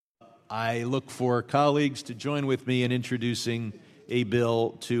I look for colleagues to join with me in introducing a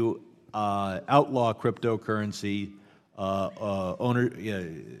bill to outlaw cryptocurrency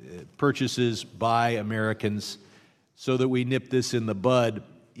purchases by Americans so that we nip this in the bud,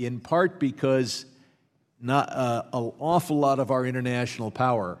 in part because an awful lot of our international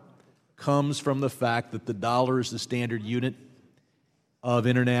power comes from the fact that the dollar is the standard unit of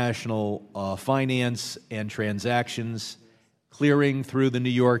international finance and transactions. Clearing through the New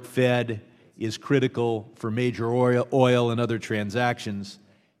York Fed is critical for major oil and other transactions,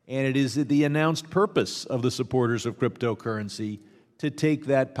 and it is the announced purpose of the supporters of cryptocurrency to take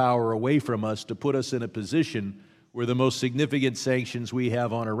that power away from us, to put us in a position where the most significant sanctions we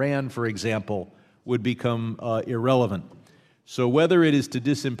have on Iran, for example, would become irrelevant. So whether it is to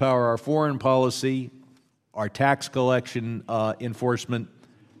disempower our foreign policy, our tax collection enforcement,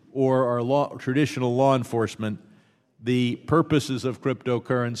 or our traditional law enforcement, the purposes of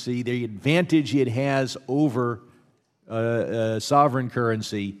cryptocurrency, the advantage it has over sovereign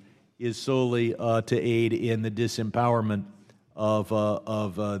currency is solely to aid in the disempowerment of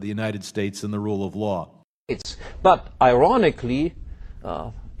the United States and the rule of law. But ironically,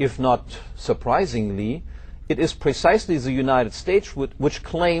 if not surprisingly, it is precisely the United States which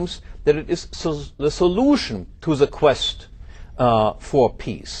claims that it is the solution to the quest for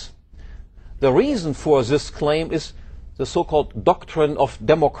peace. The reason for this claim is the so-called doctrine of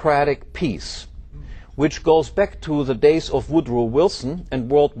democratic peace, which goes back to the days of Woodrow Wilson and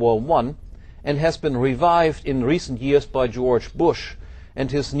World War I and has been revived in recent years by George Bush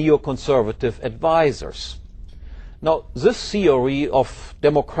and his neoconservative advisors. Now, this theory of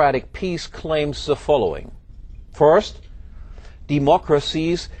democratic peace claims the following. First,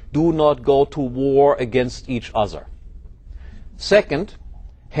 democracies do not go to war against each other. Second,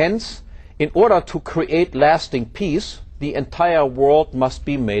 hence, in order to create lasting peace, the entire world must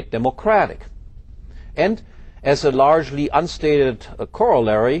be made democratic. And, as a largely unstated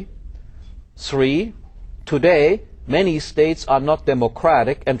corollary, 3, today, many states are not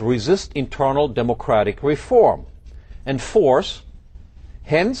democratic and resist internal democratic reform. And 4,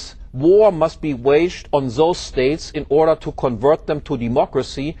 hence, war must be waged on those states in order to convert them to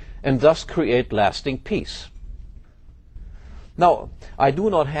democracy and thus create lasting peace. Now, I do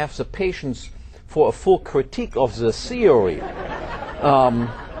not have the patience for a full critique of this theory,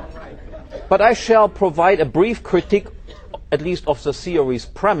 but I shall provide a brief critique, at least of the theory's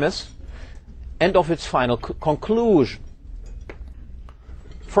premise and of its final conclusion.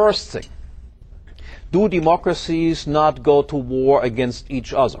 First thing, do democracies not go to war against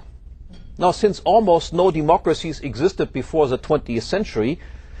each other? Now, since almost no democracies existed before the 20th century,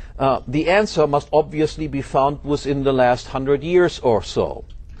 the answer must obviously be found within the last 100 years or so.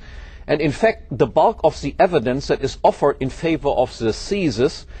 And in fact, the bulk of the evidence that is offered in favor of this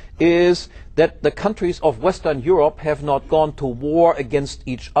thesis is that the countries of Western Europe have not gone to war against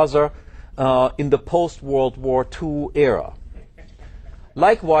each other in the post-World War II era.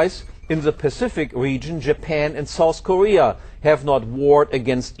 Likewise, in the Pacific region, Japan and South Korea have not warred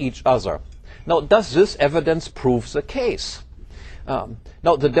against each other. Now, does this evidence prove the case?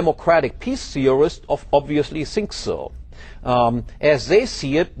 Now, the democratic peace theorists obviously think so. As they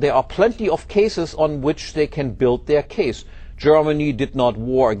see it, there are plenty of cases on which they can build their case. Germany did not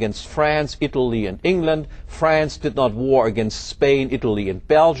war against France, Italy, and England. France did not war against Spain, Italy, and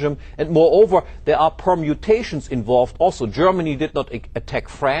Belgium. And moreover, there are permutations involved also. Germany did not attack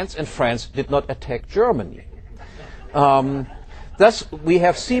France, and France did not attack Germany. Thus, we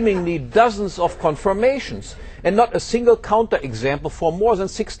have seemingly dozens of confirmations, and not a single counterexample for more than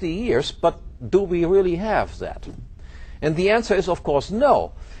 60 years, but do we really have that? And the answer is, of course,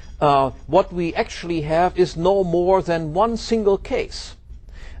 no. What we actually have is no more than one single case.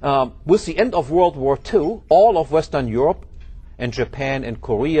 With the end of World War II, all of Western Europe and Japan and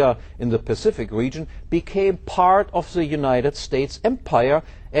Korea in the Pacific region became part of the United States empire,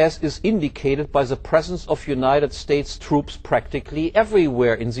 as is indicated by the presence of United States troops practically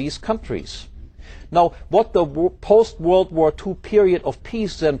everywhere in these countries. Now, what the post-World War II period of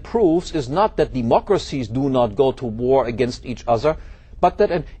peace then proves is not that democracies do not go to war against each other, but that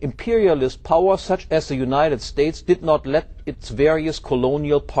an imperialist power such as the United States did not let its various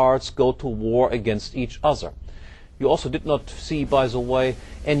colonial parts go to war against each other. You also did not see, by the way,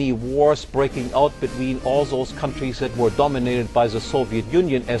 any wars breaking out between all those countries that were dominated by the Soviet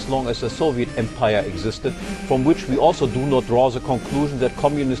Union as long as the Soviet Empire existed, from which we also do not draw the conclusion that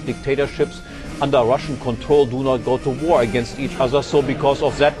communist dictatorships under Russian control do not go to war against each other. So because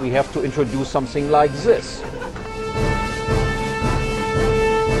of that, we have to introduce something like this.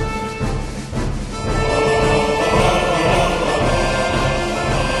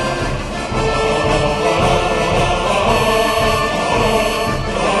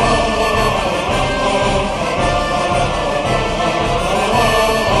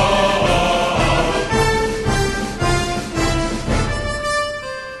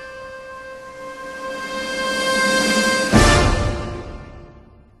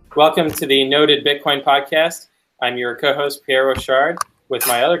 Welcome to the Noted Bitcoin Podcast. I'm your co-host, Pierre Rochard, with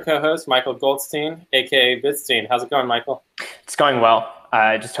my other co-host, Michael Goldstein, aka Bitstein. How's it going, Michael? It's going well.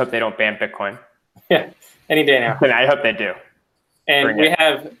 I just hope they don't ban Bitcoin. Yeah, any day now. I hope they do. And we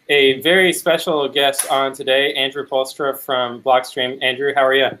have a very special guest on today, Andrew Polstra from Blockstream. Andrew, how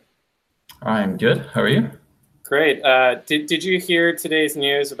are you? I'm good. How are you? Great. Did you hear today's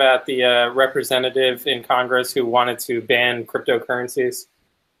news about the representative in Congress who wanted to ban cryptocurrencies?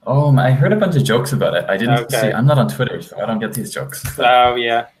 Oh, I heard a bunch of jokes about it. I didn't see. I'm not on Twitter, so I don't get these jokes. Oh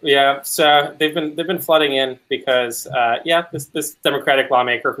yeah. So they've been flooding in because this Democratic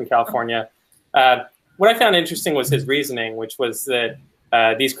lawmaker from California. What I found interesting was his reasoning, which was that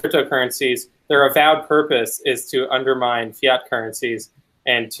these cryptocurrencies, their avowed purpose is to undermine fiat currencies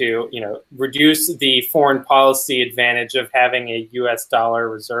and to reduce the foreign policy advantage of having a U.S. dollar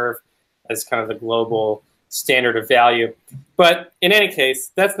reserve as kind of the global standard of value. But in any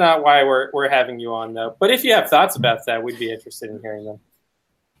case, that's not why we're having you on, though. But if you have thoughts about that, we'd be interested in hearing them.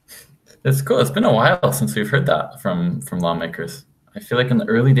 It's cool. It's been a while since we've heard that from lawmakers. I feel like in the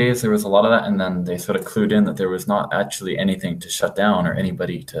early days there was a lot of that, and then they sort of clued in that there was not actually anything to shut down or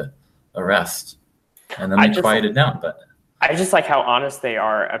anybody to arrest, and then they quieted down. But I just like how honest they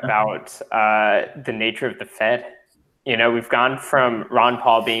are about the nature of the Fed. We've gone from Ron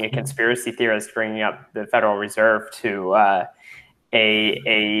Paul being a conspiracy theorist bringing up the Federal Reserve to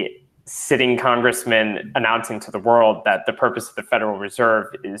a sitting congressman announcing to the world that the purpose of the Federal Reserve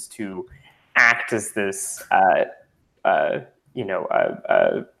is to act as this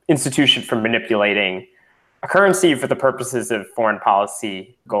institution for manipulating a currency for the purposes of foreign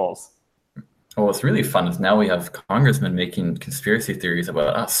policy goals. Well, what's really fun is now we have congressmen making conspiracy theories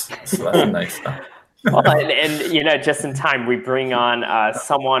about us. So that's nice stuff. Well, and just in time, we bring on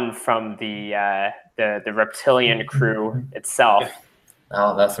someone from the reptilian crew itself.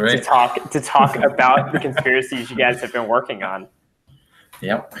 Oh, that's right. To talk about the conspiracies you guys have been working on.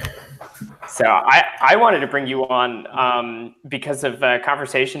 Yep. So I wanted to bring you on because of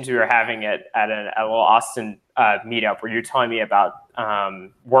conversations we were having at a little Austin meetup where you're telling me about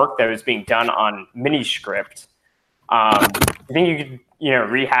work that was being done on Miniscript. I think you could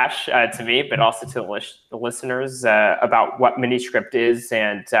rehash to me, but also to the listeners about what Miniscript is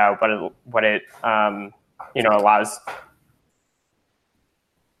and what it allows.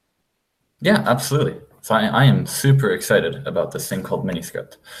 Yeah, absolutely. So I am super excited about this thing called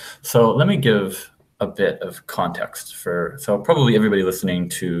Miniscript. So let me give a bit of context so probably everybody listening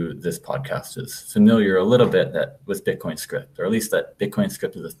to this podcast is familiar a little bit with Bitcoin script, or at least that Bitcoin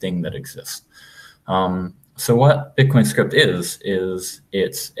script is a thing that exists. So what Bitcoin script is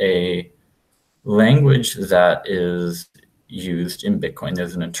it's a language that is used in Bitcoin.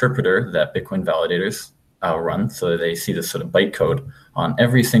 There's an interpreter that Bitcoin validators run, so they see this sort of bytecode on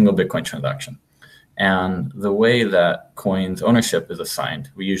every single Bitcoin transaction. And the way that coins ownership is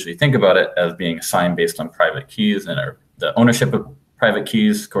assigned, we usually think about it as being assigned based on private keys, and the ownership of private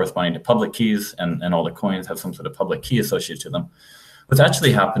keys corresponding to public keys, and all the coins have some sort of public key associated to them. What's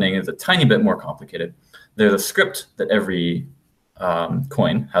actually happening is a tiny bit more complicated. There's a script that every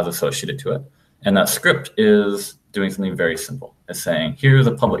coin has associated to it, and that script is doing something very simple. It's saying, here's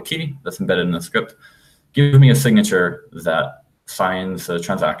a public key that's embedded in the script. Give me a signature that signs a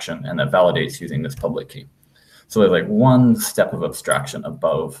transaction and that validates using this public key. So there's like one step of abstraction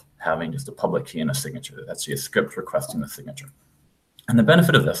above having just a public key and a signature. That's actually a script requesting the signature. And the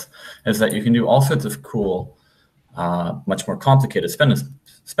benefit of this is that you can do all sorts of cool, much more complicated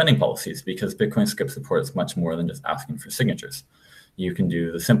spending policies, because Bitcoin script supports much more than just asking for signatures. You can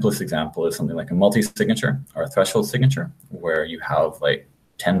do, the simplest example is something like a multi-signature or a threshold signature, where you have like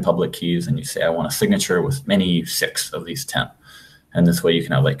 10 public keys and you say, I want a signature with many 6 of these 10. And this way you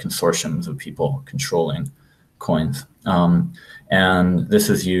can have like consortiums of people controlling coins. And this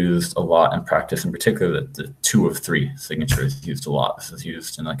is used a lot in practice, in particular the 2 of 3 signature is used a lot. This is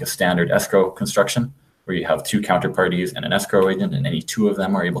used in like a standard escrow construction where you have 2 counterparties and an escrow agent, and any 2 of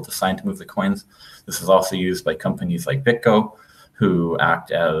them are able to sign to move the coins. This is also used by companies like BitGo, who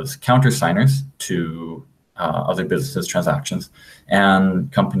act as countersigners to other businesses' transactions.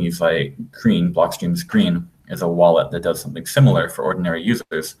 And companies like Green, Blockstream's Green, is a wallet that does something similar for ordinary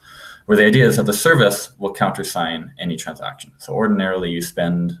users, where the idea is that the service will countersign any transaction. So ordinarily you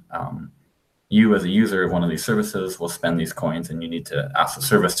spend, you as a user of one of these services will spend these coins, and you need to ask the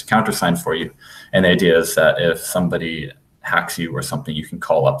service to countersign for you. And the idea is that if somebody hacks you or something, you can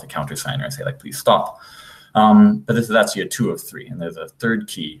call up the countersigner and say, like, please stop. But this is actually a 2 of 3, and there's a third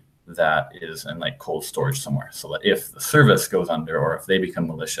key that is in like cold storage somewhere, so that if the service goes under, or if they become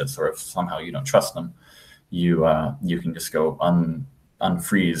malicious, or if somehow you don't trust them, you can just go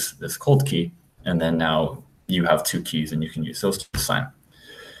unfreeze this cold key, and then now you have two keys and you can use those to sign.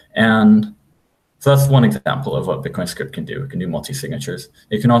 And so that's one example of what Bitcoin script can do. It can do multi-signatures.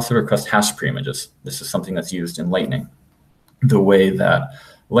 It can also request hash preimages. This is something that's used in Lightning. The way that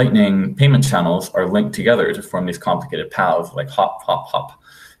Lightning payment channels are linked together to form these complicated paths like hop, hop, hop,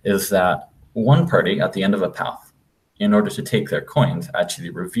 is that one party at the end of a path, in order to take their coins, actually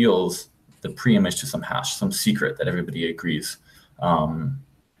reveals the pre-image to some hash, some secret that everybody agrees on.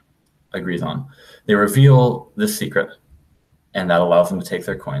 They reveal this secret, and that allows them to take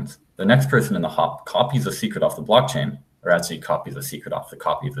their coins. The next person in the hop copies the secret off the blockchain, or actually copies the secret off the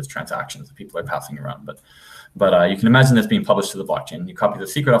copy of the transactions that people are passing around. But you can imagine this being published to the blockchain. You copy the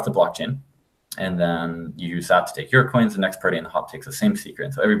secret off the blockchain, and then you use that to take your coins. The next party in the hop takes the same secret,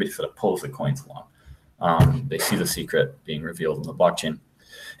 and so everybody sort of pulls the coins along. They see the secret being revealed in the blockchain.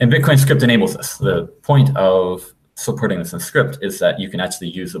 And Bitcoin script enables this. The point of supporting this in script is that you can actually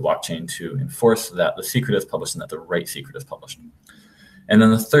use the blockchain to enforce that the secret is published and that the right secret is published. And then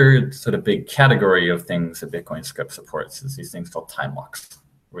the third sort of big category of things that Bitcoin script supports is these things called time locks,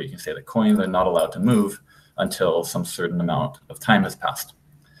 where you can say the coins are not allowed to move until some certain amount of time has passed.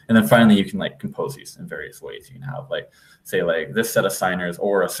 And then finally, you can like compose these in various ways. You can have say this set of signers,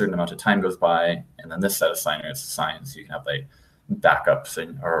 or a certain amount of time goes by, and then this set of signers signs. You can have like backups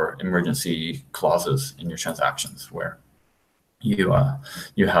or emergency clauses in your transactions where you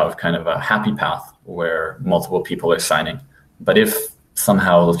have kind of a happy path where multiple people are signing. But if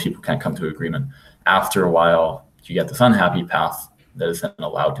somehow those people can't come to agreement, after a while, you get this unhappy path that is then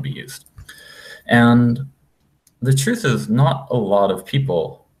allowed to be used. And the truth is, not a lot of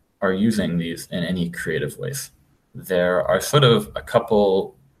people are using these in any creative ways. There are sort of a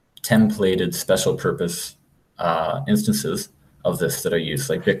couple templated special purpose instances of this that are used,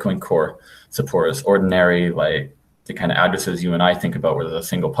 like Bitcoin Core supports ordinary, like the kind of addresses you and I think about where there's a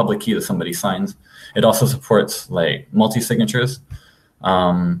single public key that somebody signs. It also supports like multi-signatures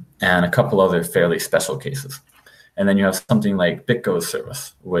and a couple other fairly special cases. And then you have something like BitGo's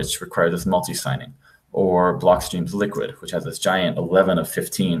service, which requires this multi-signing, or Blockstream's Liquid, which has this giant 11 of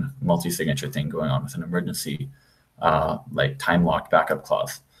 15 multi-signature thing going on with an emergency like time lock backup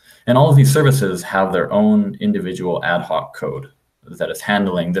clause. And all of these services have their own individual ad hoc code that is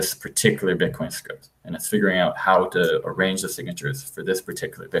handling this particular Bitcoin script. And it's figuring out how to arrange the signatures for this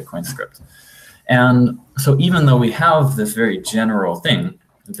particular Bitcoin script. And so even though we have this very general thing,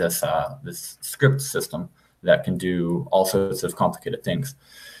 this script system that can do all sorts of complicated things,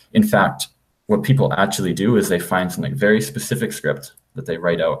 in fact, what people actually do is they find something very specific script that they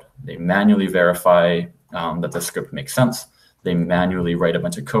write out. They manually verify that the script makes sense. They manually write a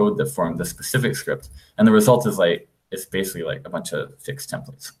bunch of code that form this specific script. And the result is it's basically like a bunch of fixed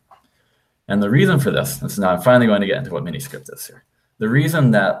templates. And the reason for this, and so now I'm finally going to get into what Miniscript is here. The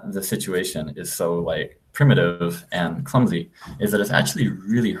reason that the situation is so primitive and clumsy is that it's actually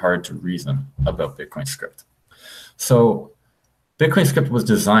really hard to reason about Bitcoin script. So Bitcoin script was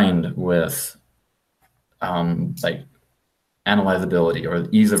designed with analyzability or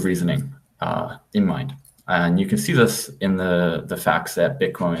ease of reasoning in mind. And you can see this in the facts that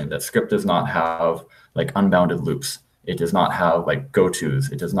script does not have unbounded loops. It does not have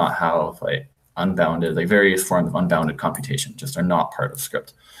go-tos. It does not have unbounded, various forms of unbounded computation just are not part of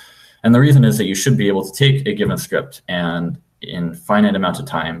script. And the reason is that you should be able to take a given script and in finite amount of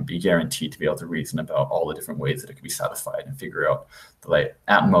time be guaranteed to be able to reason about all the different ways that it can be satisfied and figure out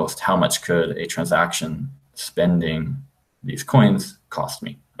at most how much could a transaction spending these coins cost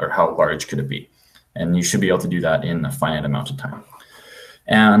me, or how large could it be. And you should be able to do that in a finite amount of time.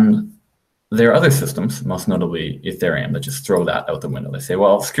 And there are other systems, most notably Ethereum, that just throw that out the window. They say,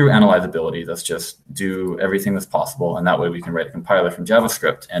 well, screw analyzability. Let's just do everything that's possible. And that way we can write a compiler from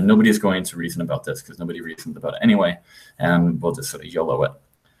JavaScript. And nobody's going to reason about this because nobody reasons about it anyway. And we'll just sort of YOLO it.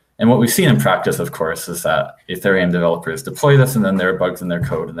 And what we've seen in practice, of course, is that Ethereum developers deploy this and then there are bugs in their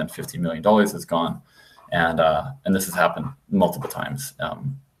code and then $50 million is gone. And this has happened multiple times.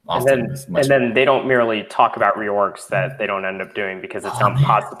 And then they don't merely talk about reorgs that they don't end up doing because it's not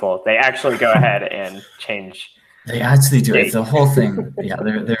possible. They actually go ahead and change. They actually do. It's the whole thing. Yeah,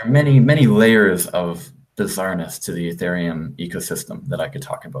 there are many layers of bizarreness to the Ethereum ecosystem that I could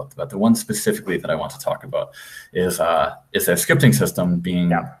talk about. But the one specifically that I want to talk about is their scripting system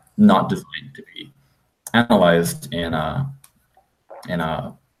being not designed to be analyzed in a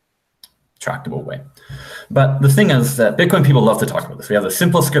tractable way. But the thing is that Bitcoin people love to talk about this. We have a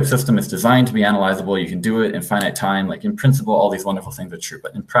simple script system. It's designed to be analyzable. You can do it in finite time. In principle, all these wonderful things are true.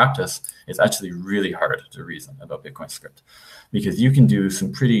 But in practice, it's actually really hard to reason about Bitcoin script because you can do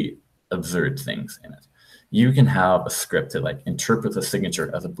some pretty absurd things in it. you can have a script that like interprets a signature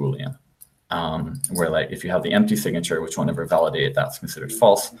as a Boolean, where like if you have the empty signature, which won't ever validate, that's considered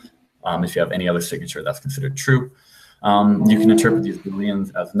false. If you have any other signature, that's considered true. You can interpret these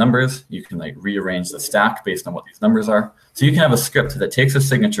Booleans as numbers. You can like rearrange the stack based on what these numbers are. So you can have a script that takes a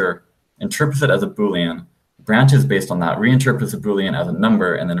signature, interprets it as a Boolean, branches based on that, reinterprets a Boolean as a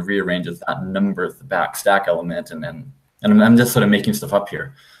number, and then rearranges that number at the back stack element. And I'm just sort of making stuff up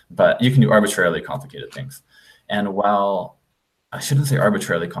here, but you can do arbitrarily complicated things. And while I shouldn't say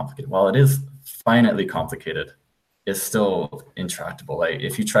arbitrarily complicated, while it is finitely complicated, it's still intractable. Like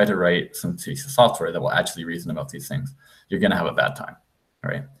if you try to write some piece of software that will actually reason about these things, you're going to have a bad time,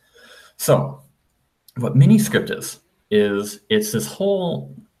 right? So what Miniscript is it's this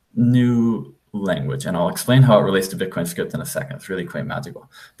whole new language, and I'll explain how it relates to Bitcoin script in a second. It's really quite magical.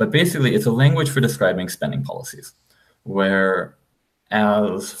 But basically, it's a language for describing spending policies, where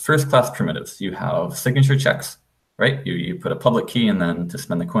as first-class primitives, you have signature checks, right? You put a public key, and then to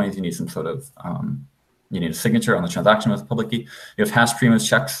spend the coins, you need some sort of you need a signature on the transaction with a public key. You have hash premise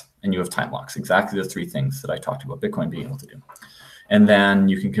checks, and you have time locks. Exactly the three things that I talked about Bitcoin being able to do. And then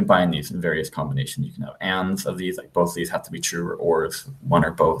you can combine these in various combinations. You can have ands of these, like both of these have to be true, or ors, one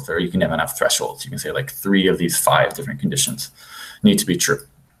or both, or you can even have thresholds. You can say like 3 of these 5 different conditions need to be true.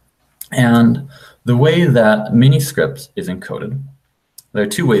 And the way that Miniscript is encoded, there are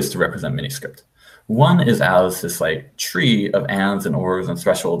 2 ways to represent Miniscript. One is as this like tree of ands and ors and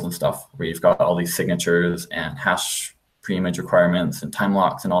thresholds and stuff, where you've got all these signatures and hash preimage requirements and time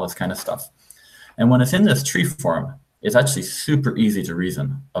locks and all this kind of stuff. And when it's in this tree form, it's actually super easy to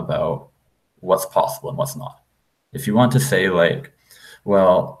reason about what's possible and what's not. If you want to say like,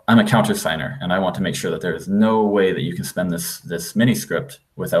 well, I'm a countersigner and I want to make sure that there is no way that you can spend this Miniscript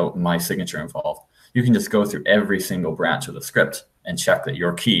without my signature involved, you can just go through every single branch of the script and check that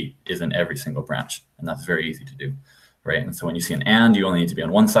your key is in every single branch. And that's very easy to do, right? And so when you see an and, you only need to be on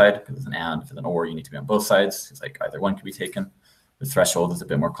one side, because it's an and. If it's an or, you need to be on both sides. It's like either one can be taken. The threshold is a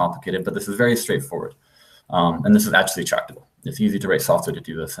bit more complicated, but this is very straightforward. And this is actually tractable. It's easy to write software to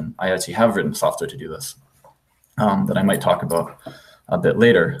do this. And I actually have written software to do this that I might talk about a bit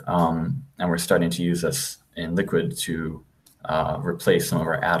later. And we're starting to use this in Liquid to replace some of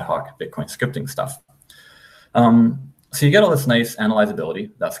our ad hoc Bitcoin scripting stuff. So you get all this nice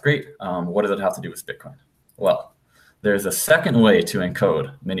analyzability. That's great. What does it have to do with Bitcoin? Well, there's a second way to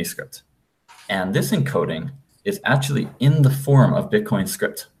encode Miniscript. And this encoding is actually in the form of Bitcoin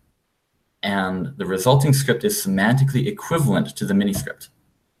script. And the resulting script is semantically equivalent to the Miniscript.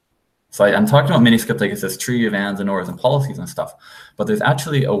 So I'm talking about Miniscript like it's this tree of ands and ors and policies and stuff, but there's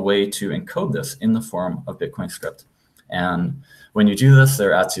actually a way to encode this in the form of Bitcoin script. And when you do this,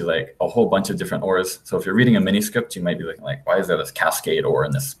 there are actually like a whole bunch of different ors. So if you're reading a Miniscript, you might be looking like, why is there this cascade or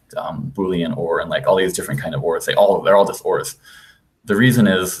and this Boolean or and like all these different kind of ors? They're all just ors. The reason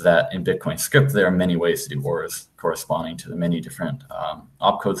is that in Bitcoin script, there are many ways to do ors corresponding to the many different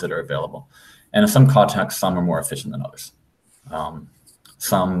opcodes that are available. And in some contexts, some are more efficient than others.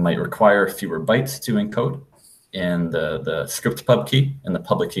 Some might require fewer bytes to encode in the script pub key and the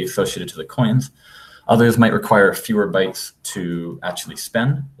public key associated to the coins. Others might require fewer bytes to actually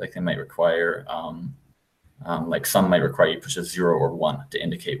spend. Like they might require, like some might require you push a 0 or 1 to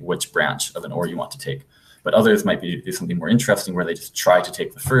indicate which branch of an OR you want to take. But others might do something more interesting where they just try to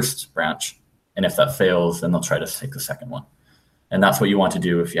take the first branch. And if that fails, then they'll try to take the second one. And that's what you want to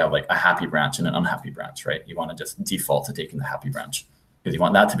do if you have like a happy branch and an unhappy branch, right? You want to just default to taking the happy branch because you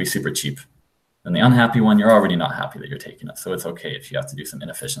want that to be super cheap. And the unhappy one, you're already not happy that you're taking it. So it's okay if you have to do some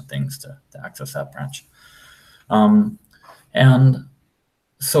inefficient things to access that branch. And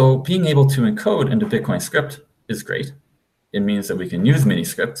so being able to encode into Bitcoin script is great. It means that we can use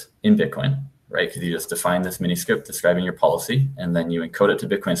Miniscript in Bitcoin, right? Because you just define this Miniscript describing your policy, and then you encode it to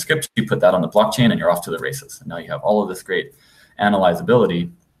Bitcoin script, you put that on the blockchain, and you're off to the races. And now you have all of this great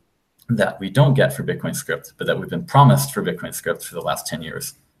analyzability that we don't get for Bitcoin script, but that we've been promised for Bitcoin script for the last 10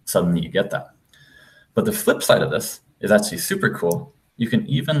 years. Suddenly you get that. But the flip side of this is actually super cool. You can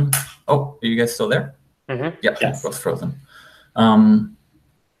even, oh, are you guys still there? Mm-hmm. Yep, yes. Both frozen.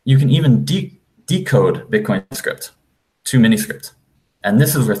 You can even decode Bitcoin script to Miniscript. And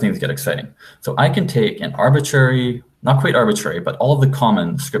this is where things get exciting. So I can take an arbitrary, not quite arbitrary, but all of the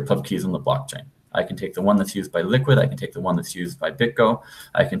common script pub keys on the blockchain. I can take the one that's used by Liquid. I can take the one that's used by BitGo.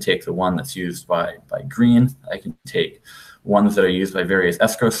 I can take the one that's used by Green. I can take ones that are used by various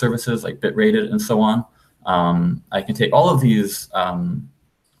escrow services like Bitrated and so on. I can take all of these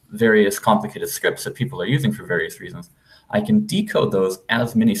various complicated scripts that people are using for various reasons. I can decode those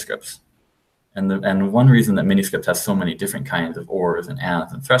as Miniscripts And one reason that Miniscript has so many different kinds of ORs and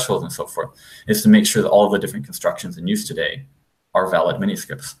ANDs and thresholds and so forth is to make sure that all of the different constructions in use today are valid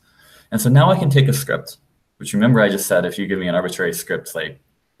Miniscripts. And so now I can take a script, which remember I just said, if you give me an arbitrary script, like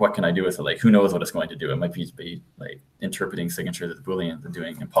what can I do with it? Like who knows what it's going to do? It might be like interpreting signatures as Booleans and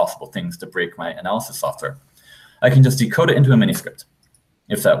doing impossible things to break my analysis software. I can just decode it into a Miniscript.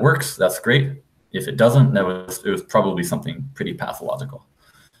 If that works, that's great. If it doesn't, it was probably something pretty pathological.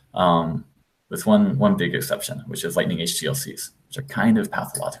 With one big exception, which is Lightning HTLCs, which are kind of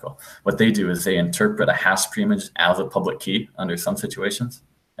pathological. What they do is they interpret a hash preimage as a public key under some situations.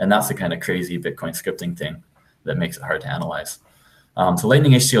 And that's the kind of crazy Bitcoin scripting thing that makes it hard to analyze. So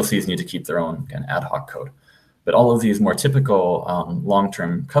Lightning HTLCs need to keep their own kind of ad hoc code. But all of these more typical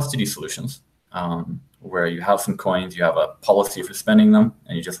long-term custody solutions, where you have some coins, you have a policy for spending them,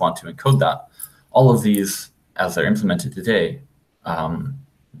 and you just want to encode that, all of these, as they're implemented today,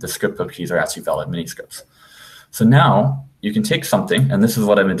 the script pub keys are actually valid Miniscripts. So now you can take something, and this is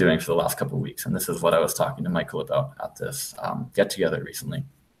what I've been doing for the last couple of weeks, and this is what I was talking to Michael about at this get-together recently.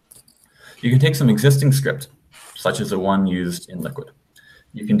 You can take some existing script, such as the one used in Liquid.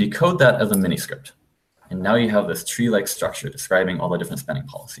 You can decode that as a Miniscript, and now you have this tree-like structure describing all the different spending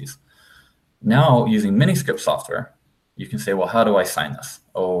policies. Now, using Miniscript software, you can say, well, how do I sign this?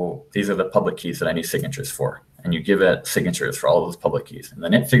 Oh, these are the public keys that I need signatures for. And you give it signatures for all of those public keys. And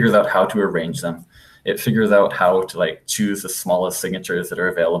then it figures out how to arrange them. It figures out how to like choose the smallest signatures that are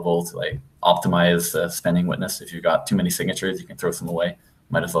available to like optimize the spending witness. If you've got too many signatures, you can throw some away.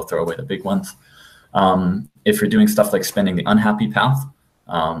 Might as well throw away the big ones. If you're doing stuff like spending the unhappy path,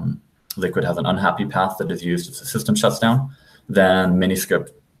 Liquid has an unhappy path that is used if the system shuts down, then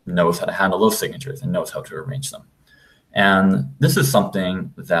Miniscript knows how to handle those signatures and knows how to arrange them. And this is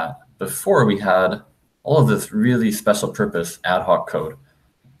something that before we had all of this really special purpose ad hoc code,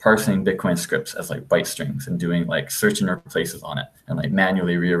 parsing Bitcoin scripts as like byte strings and doing like search and replaces on it and like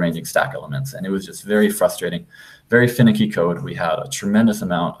manually rearranging stack elements. And it was just very frustrating, very finicky code. We had a tremendous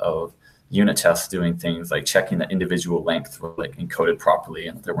amount of unit tests doing things like checking that individual length were like encoded properly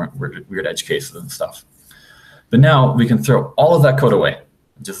and there weren't weird edge cases and stuff. But now we can throw all of that code away,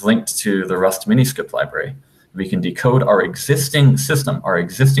 just linked to the Rust Miniscript library. We can decode our existing system, our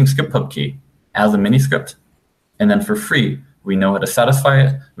existing script pub key as a Miniscript. And then for free, we know how to satisfy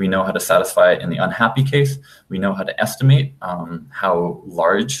it. We know how to satisfy it in the unhappy case. We know how to estimate how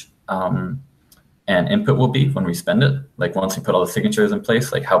large an input will be when we spend it. Like once we put all the signatures in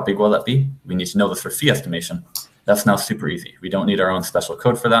place, like how big will that be? We need to know this for fee estimation. That's now super easy. We don't need our own special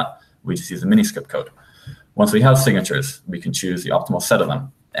code for that. We just use the Miniscript code. Once we have signatures, we can choose the optimal set of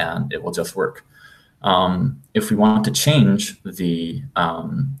them and it will just work. If we want to change the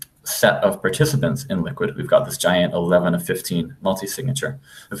set of participants in Liquid, we've got this giant 11 of 15 multi-signature.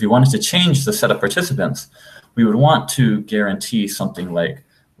 If we wanted to change the set of participants, we would want to guarantee something like,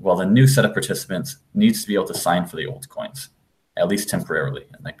 well, the new set of participants needs to be able to sign for the old coins, at least temporarily.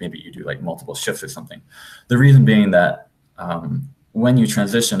 And like maybe you do like multiple shifts or something. The reason being that when you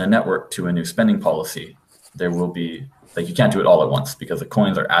transition a network to a new spending policy, there will be, like you can't do it all at once because the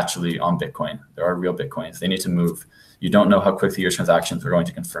coins are actually on Bitcoin. There are real Bitcoins. They need to move. You don't know how quickly your transactions are going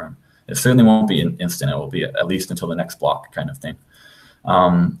to confirm. It certainly won't be instant. It will be at least until the next block kind of thing.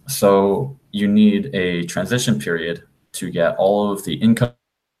 So you need a transition period to get all of the incoming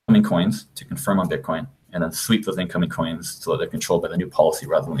coins to confirm on Bitcoin and then sweep those incoming coins so that they're controlled by the new policy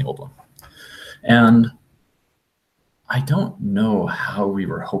rather than the old one. And I don't know how we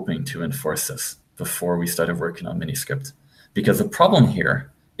were hoping to enforce this before we started working on Miniscript, because the problem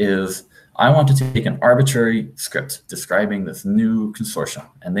here is I want to take an arbitrary script describing this new consortium,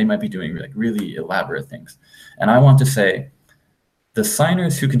 and they might be doing like really elaborate things. And I want to say, the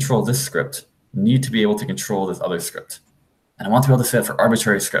signers who control this script need to be able to control this other script. And I want to be able to say it for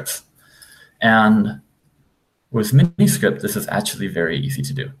arbitrary scripts. And with Miniscript, this is actually very easy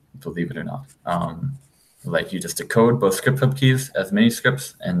to do, believe it or not. Like you just decode both script pub keys as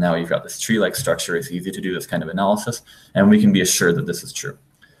Miniscripts, and now you've got this tree-like structure. It's easy to do this kind of analysis, and we can be assured that this is true.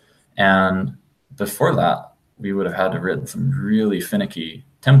 And before that, we would have had to written some really finicky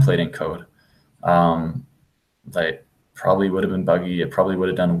templating code. Like probably would have been buggy. It probably would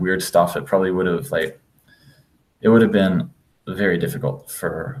have done weird stuff. It probably would have it would have been very difficult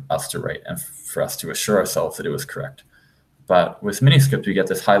for us to write and for us to assure ourselves that it was correct. But with Miniscript, we get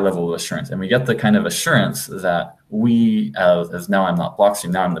this high level of assurance, and we get the kind of assurance that we, as now I'm not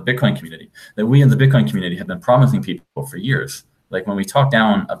Blockstream, now I'm the Bitcoin community, that we in the Bitcoin community have been promising people for years. Like when we talk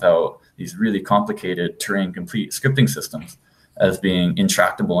down about these really complicated Turing-complete scripting systems as being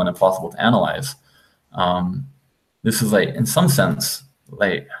intractable and impossible to analyze, this is like, in some sense,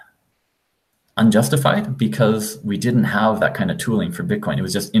 like unjustified because we didn't have that kind of tooling for Bitcoin. It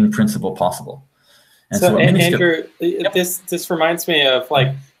was just in principle possible. And so Andrew, this reminds me of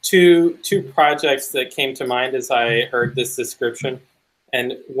like two projects that came to mind as I heard this description,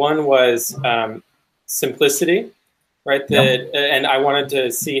 and one was Simplicity, right? And I wanted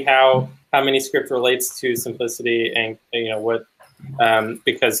to see how Miniscript relates to Simplicity, and what,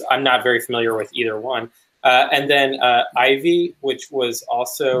 because I'm not very familiar with either one. And then Ivy, which was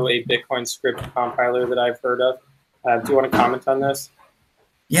also a Bitcoin script compiler that I've heard of. Do you want to comment on this?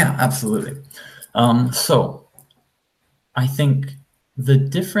 Yeah, absolutely. So I think the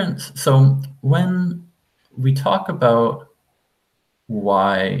difference, so when we talk about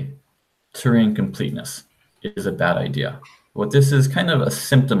why Turing completeness is a bad idea, what this is kind of a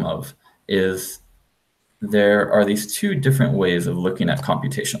symptom of is there are these two different ways of looking at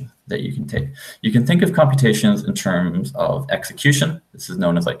computation that you can take. You can think of computations in terms of execution. This is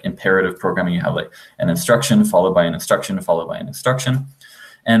known as like imperative programming. You have like an instruction followed by an instruction followed by an instruction.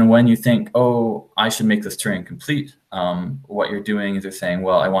 And when you think, oh, I should make this Turing complete, what you're doing is you're saying,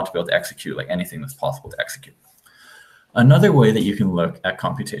 well, I want to be able to execute like anything that's possible to execute. Another way that you can look at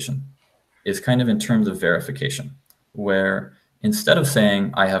computation is kind of in terms of verification, where instead of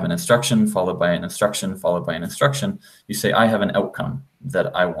saying I have an instruction followed by an instruction followed by an instruction, you say I have an outcome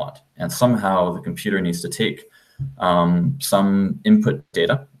that I want. And somehow the computer needs to take some input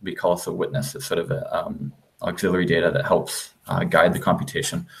data. We call this a witness. It's sort of a auxiliary data that helps guide the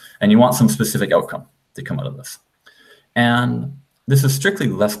computation. And you want some specific outcome to come out of this. And this is strictly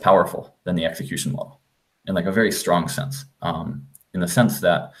less powerful than the execution model in like a very strong sense, in the sense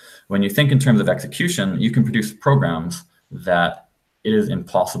that when you think in terms of execution, you can produce programs that it is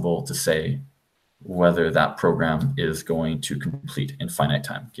impossible to say whether that program is going to complete in finite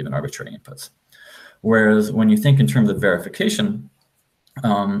time, given arbitrary inputs. Whereas when you think in terms of verification,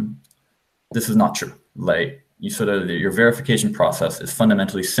 this is not true. Like your verification process is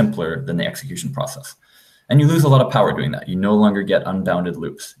fundamentally simpler than the execution process. And you lose a lot of power doing that. You no longer get unbounded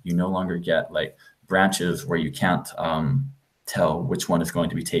loops. You no longer get like branches where you can't tell which one is going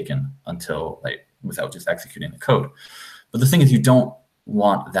to be taken until like without just executing the code. But the thing is, you don't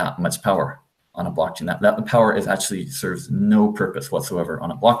want that much power on a blockchain. That power is actually serves no purpose whatsoever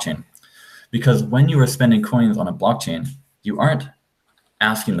on a blockchain. Because when you are spending coins on a blockchain, you aren't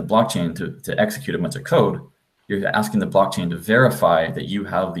asking the blockchain to execute a bunch of code. You're asking the blockchain to verify that you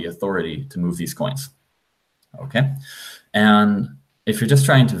have the authority to move these coins. Okay? And if you're just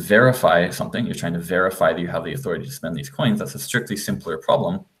trying to verify something, you're trying to verify that you have the authority to spend these coins, that's a strictly simpler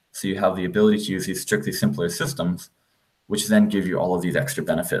problem. So you have the ability to use these strictly simpler systems, which then give you all of these extra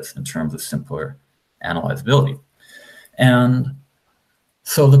benefits in terms of simpler analyzability. And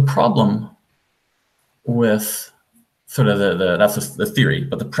so the problem with sort of that's the theory,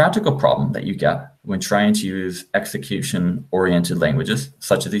 but the practical problem that you get when trying to use execution-oriented languages,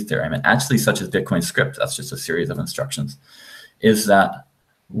 such as Ethereum, and actually such as Bitcoin script, that's just a series of instructions, is that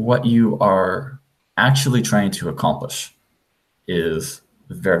what you are actually trying to accomplish is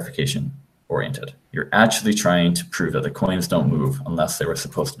verification-oriented. You're actually trying to prove that the coins don't move unless they were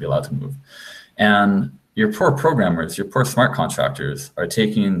supposed to be allowed to move. And your poor programmers, your poor smart contractors are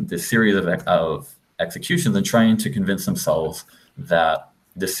taking this series of executions and trying to convince themselves that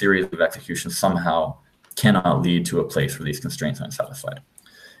this series of executions somehow cannot lead to a place where these constraints aren't satisfied.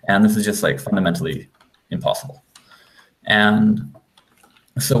 And this is just like fundamentally impossible. And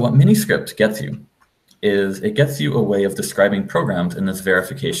so what Miniscript gets you is it gets you a way of describing programs in this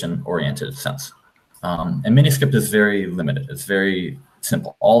verification-oriented sense. And Miniscript is very limited. It's very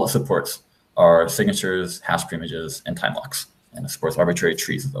simple. All it supports are signatures, hash preimages, and time locks. And it supports arbitrary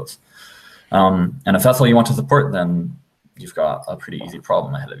trees of those. And if that's all you want to support, then you've got a pretty easy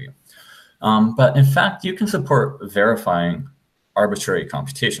problem ahead of you. But in fact, you can support verifying arbitrary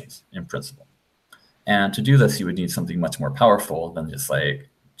computations in principle. And to do this, you would need something much more powerful than just like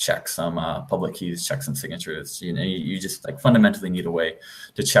check some public keys, check some signatures. You just like fundamentally need a way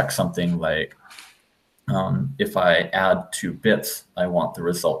to check something like, if I add 2 bits, I want the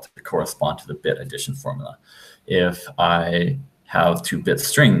result to correspond to the bit addition formula. If I have 2-bit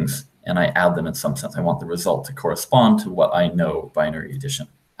strings and I add them in some sense, I want the result to correspond to what I know binary addition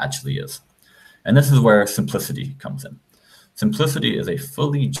actually is. And this is where simplicity comes in. Simplicity is a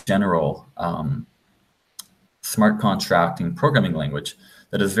fully general smart contracting programming language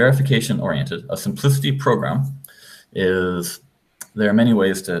that is verification oriented. A simplicity program is, there are many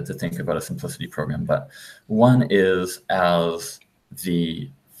ways to think about a simplicity program, but one is as the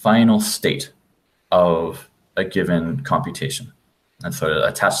final state of a given computation. And so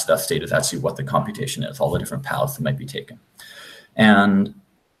attached to that state is actually what the computation is, all the different paths that might be taken. And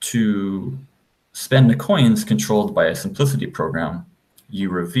to spend the coins controlled by a simplicity program, you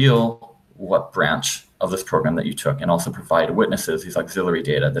reveal what branch of this program that you took and also provide witnesses, these auxiliary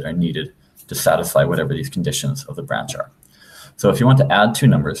data that are needed to satisfy whatever these conditions of the branch are. So if you want to add two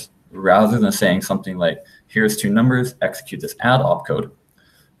numbers, rather than saying something like, here's two numbers, execute this add opcode,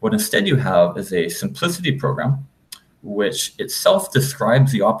 what instead you have is a simplicity program which itself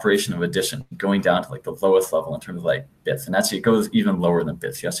describes the operation of addition, going down to like the lowest level in terms of like bits. And actually it goes even lower than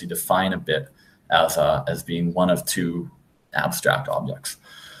bits. You actually define a bit as being one of two abstract objects.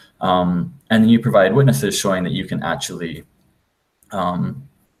 And then you provide witnesses showing that you can actually, that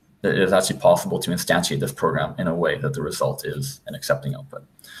it is actually possible to instantiate this program in a way that the result is an accepting output.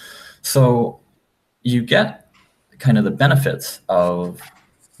 So you get kind of the benefits of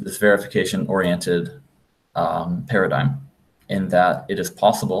this verification-oriented paradigm in that it is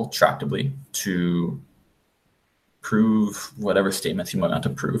possible tractably to prove whatever statements you might want to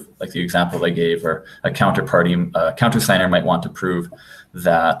prove, like the example I gave, or a countersigner might want to prove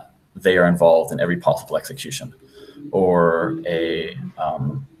that they are involved in every possible execution, or a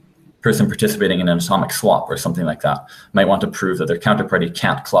person participating in an atomic swap or something like that might want to prove that their counterparty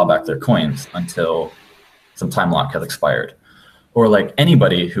can't claw back their coins until some time lock has expired. Or like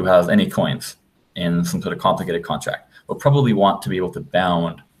anybody who has any coins in some sort of complicated contract will probably want to be able to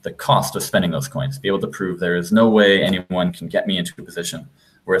bound the cost of spending those coins, be able to prove there is no way anyone can get me into a position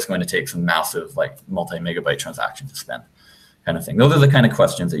where it's going to take some massive like multi-megabyte transaction to spend, kind of thing. Those are the kind of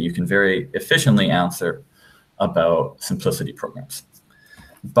questions that you can very efficiently answer about simplicity programs.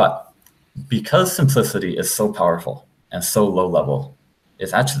 But because simplicity is so powerful and so low level,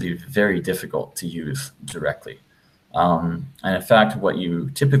 it's actually very difficult to use directly. And in fact, what you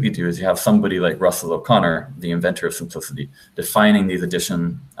typically do is you have somebody like Russell O'Connor, the inventor of simplicity, defining these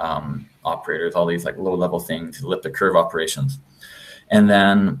addition operators, all these like low-level things, elliptic curve operations. And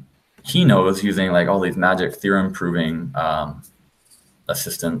then he knows, using like all these magic theorem proving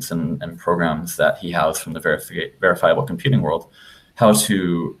assistants and programs that he has from the verifiable computing world, how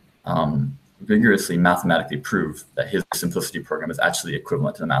to rigorously mathematically prove that his simplicity program is actually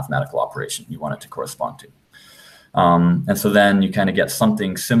equivalent to the mathematical operation you want it to correspond to. And so then you kind of get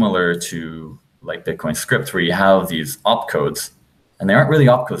something similar to like Bitcoin script, where you have these opcodes, and they aren't really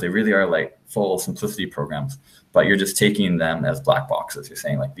opcodes, they really are like full simplicity programs, but you're just taking them as black boxes. You're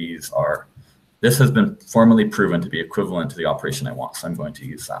saying like, this has been formally proven to be equivalent to the operation I want, so I'm going to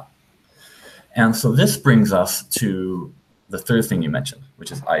use that. And so this brings us to the third thing you mentioned,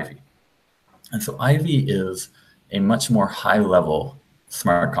 which is Ivy. And so Ivy is a much more high-level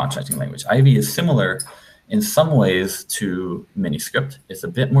smart contracting language. Ivy is similar in some ways to Miniscript. It's a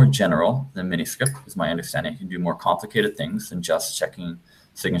bit more general than Miniscript, is my understanding. It can do more complicated things than just checking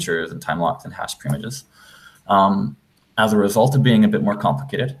signatures and time locks and hash primitives. As a result of being a bit more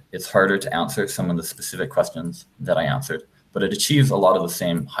complicated, it's harder to answer some of the specific questions that I answered, but it achieves a lot of the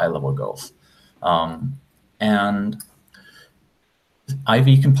same high-level goals. And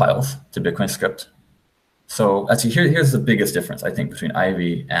Ivy compiles to Bitcoin script. So actually, here's the biggest difference, I think, between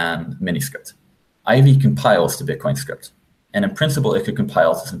Ivy and Miniscript. Ivy compiles to Bitcoin script, and in principle, it could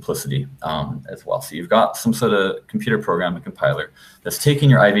compile to simplicity as well. So you've got some sort of computer program, a compiler, that's taking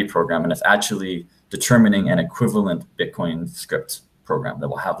your Ivy program and it's actually determining an equivalent Bitcoin script program that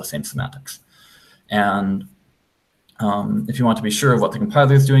will have the same semantics. And if you want to be sure of what the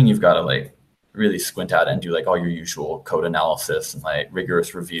compiler is doing, you've got to like really squint at it and do like all your usual code analysis and like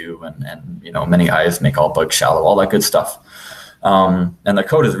rigorous review and you know, many eyes make all bugs shallow, all that good stuff. And the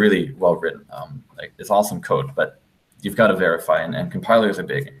code is really well written. Like it's awesome code, but you've got to verify, and compilers are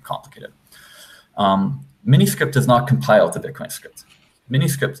big and complicated. Miniscript does not compile to Bitcoin script.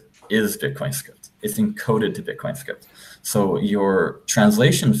 Miniscript is Bitcoin script. It's encoded to Bitcoin script. So your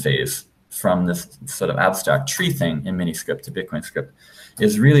translation phase from this sort of abstract tree thing in Miniscript to Bitcoin script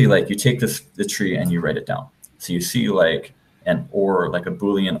is really like you take the tree and you write it down. So you see like an OR, like a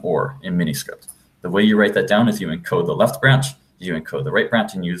Boolean OR in Miniscript. The way you write that down is you encode the left branch, you encode the right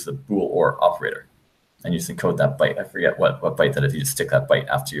branch, and use the bool OR operator. And you just encode that byte. I forget what byte that is. You just stick that byte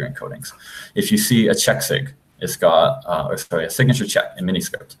after your encodings. If you see a check sig, it's got, a signature check in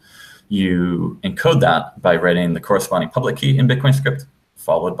Miniscript, you encode that by writing the corresponding public key in Bitcoin script,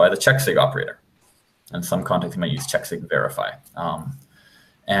 followed by the check sig operator. In some context, you might use check sig verify.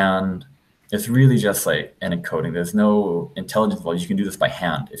 And it's really just like an encoding. There's no intelligence involved. You can do this by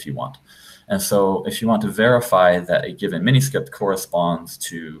hand if you want. And so if you want to verify that a given Miniscript corresponds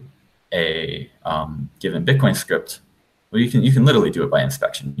to a given Bitcoin script, well, you can literally do it by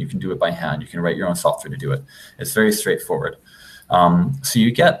inspection. You can do it by hand. You can write your own software to do it. It's very straightforward. So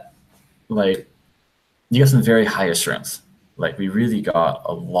you get some very high assurance Like, we really got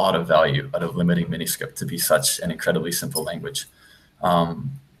a lot of value out of limiting Miniscript to be such an incredibly simple language.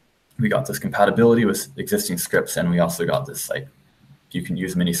 We got this compatibility with existing scripts, and we also got this, like, you can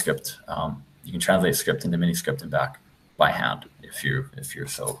use Miniscript. You can translate script into Miniscript and back by hand if you're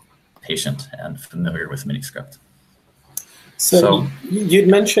so patient and familiar with Miniscript. So you'd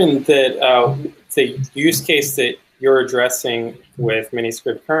mentioned that the use case that you're addressing with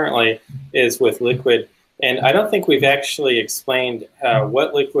Miniscript currently is with Liquid. And I don't think we've actually explained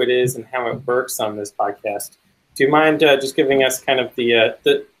what Liquid is and how it works on this podcast. Do you mind just giving us kind of the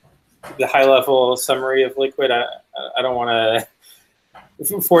high-level summary of Liquid? I don't want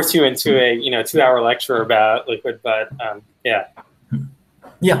to force you into a 2-hour lecture about Liquid, but yeah.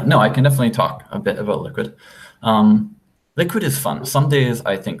 Yeah, no, I can definitely talk a bit about Liquid. Liquid is fun. Some days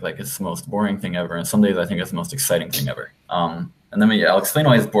I think like it's the most boring thing ever, and some days I think it's the most exciting thing ever. And then I'll explain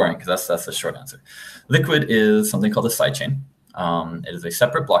why it's boring, because that's the short answer. Liquid is something called a sidechain. It is a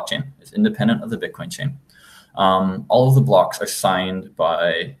separate blockchain. It's independent of the Bitcoin chain. All of the blocks are signed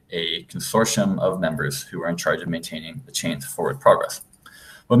by a consortium of members who are in charge of maintaining the chain's forward progress.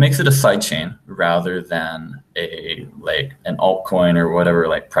 What makes it a sidechain rather than an altcoin or whatever,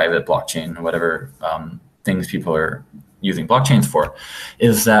 like private blockchain, whatever things people are using blockchains for,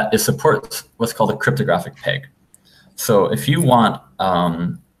 is that it supports what's called a cryptographic peg. So if you want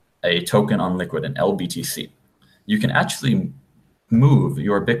a token on Liquid, an LBTC, you can actually move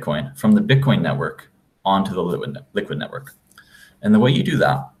your Bitcoin from the Bitcoin network onto the Liquid network. And the way you do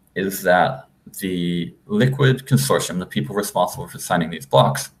that is that the Liquid consortium, the people responsible for signing these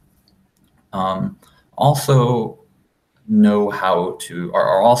blocks, also know how to,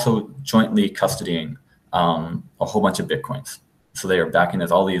 are also jointly custodying a whole bunch of Bitcoins. So they are backing,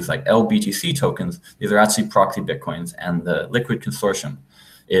 there's all these like LBTC tokens. These are actually proxy Bitcoins, and the Liquid consortium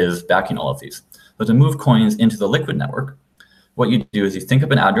is backing all of these. But to move coins into the Liquid network, what you do is you think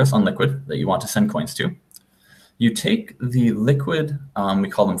up an address on Liquid that you want to send coins to. You take the Liquid, we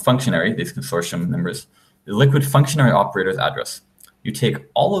call them functionary, these consortium members, the Liquid functionary operator's address. You take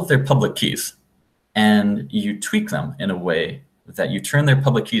all of their public keys and you tweak them in a way that you turn their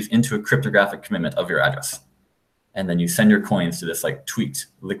public keys into a cryptographic commitment of your address. And then you send your coins to this like tweaked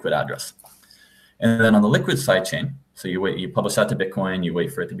Liquid address. And then on the Liquid sidechain, so you publish that to Bitcoin, you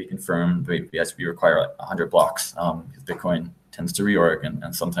wait for it to be confirmed. We require like 100 blocks because Bitcoin tends to reorg,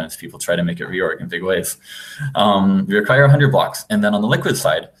 and sometimes people try to make it reorg in big ways. We require 100 blocks. And then on the Liquid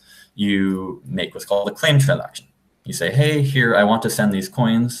side, you make what's called a claim transaction. You say, hey, here, I want to send these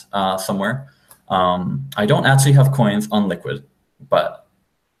coins somewhere. I don't actually have coins on Liquid, but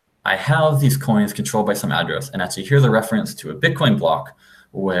I have these coins controlled by some address, and actually here's a reference to a Bitcoin block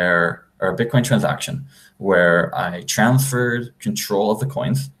or a Bitcoin transaction where I transferred control of the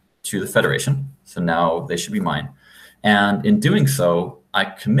coins to the Federation. So now they should be mine. And in doing so, I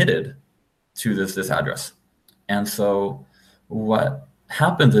committed to this address. And so what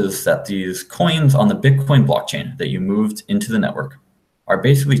happens is that these coins on the Bitcoin blockchain that you moved into the network are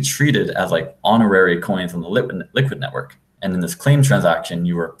basically treated as like honorary coins on the Liquid network. And in this claim transaction,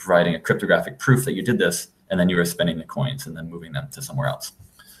 you were providing a cryptographic proof that you did this, and then you were spending the coins and then moving them to somewhere else.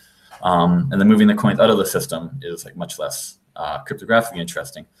 And then moving the coins out of the system is like much less cryptographically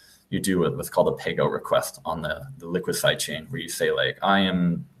interesting. You do what's called a payout request on the Liquid sidechain, where you say like, I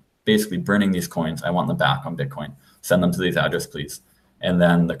am basically burning these coins. I want them back on Bitcoin. Send them to these address, please. And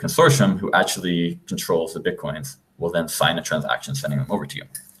then the consortium who actually controls the Bitcoins will then sign a transaction sending them over to you.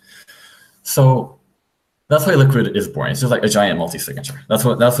 So that's why Liquid is boring. It's just like a giant multi-signature. That's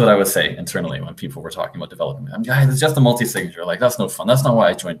what I would say internally when people were talking about developing. Guys, it's just a multi-signature. Like, that's no fun. That's not why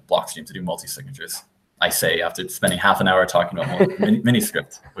I joined Blockstream, to do multi-signatures. I say after spending half an hour talking about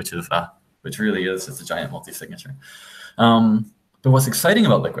Miniscript, which really is just a giant multi-signature. But what's exciting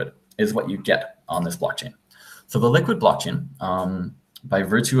about Liquid is what you get on this blockchain. So the Liquid blockchain, by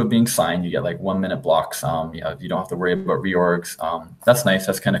virtue of being signed, you get like 1 minute blocks. You don't have to worry about reorgs. That's nice.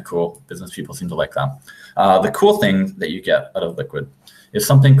 That's kind of cool. Business people seem to like that. The cool thing that you get out of Liquid is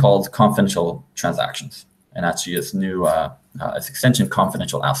something called confidential transactions. And actually it's new, it's extension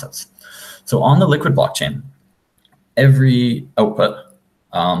confidential assets. So on the Liquid blockchain, every output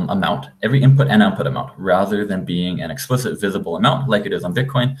amount, every input and output amount, rather than being an explicit visible amount like it is on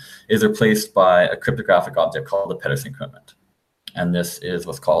Bitcoin, is replaced by a cryptographic object called a Pedersen commitment. And this is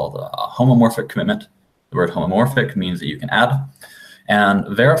what's called a homomorphic commitment. The word homomorphic means that you can add. And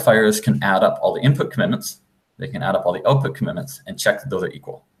verifiers can add up all the input commitments. They can add up all the output commitments and check that those are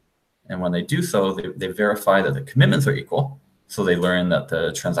equal. And when they do so, they verify that the commitments are equal. So they learn that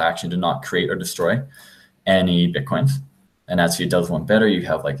the transaction did not create or destroy any Bitcoins. And actually, it does one better. You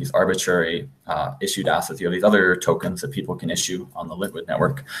have like these arbitrary issued assets. You have these other tokens that people can issue on the Liquid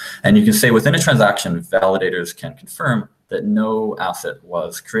network. And you can say within a transaction, validators can confirm that no asset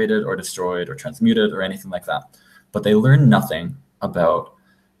was created or destroyed or transmuted or anything like that. But they learn nothing about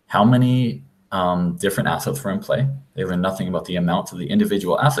how many different assets were in play. They learn nothing about the amounts of the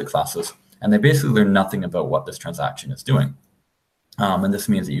individual asset classes. And they basically learn nothing about what this transaction is doing. And this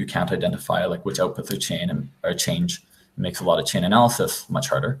means that you can't identify like which outputs are change. It makes a lot of chain analysis much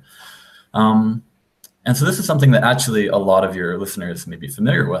harder. And so this is something that actually a lot of your listeners may be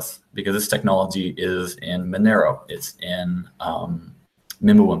familiar with, because this technology is in Monero. It's in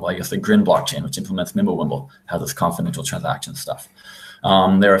Mimblewimble, I guess the Grin blockchain, which implements Mimblewimble, has this confidential transaction stuff.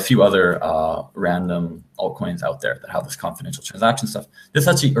 There are a few other random altcoins out there that have this confidential transaction stuff. This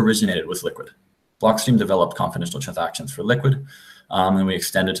actually originated with Liquid. Blockstream developed confidential transactions for Liquid, and we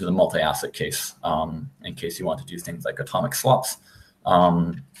extended to the multi-asset case in case you want to do things like atomic swaps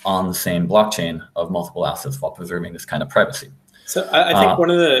on the same blockchain of multiple assets while preserving this kind of privacy. So I think one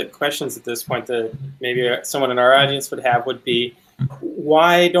of the questions at this point that maybe someone in our audience would have would be,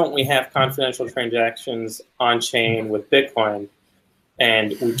 why don't we have confidential transactions on chain with Bitcoin,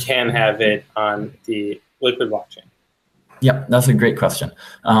 and we can have it on the Liquid blockchain? Yeah, that's a great question.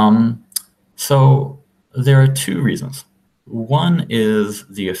 So there are two reasons. One is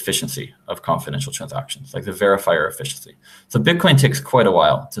the efficiency of confidential transactions, like the verifier efficiency. So Bitcoin takes quite a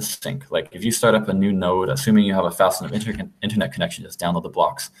while to sync. Like if you start up a new node, assuming you have a fast enough internet connection, just download the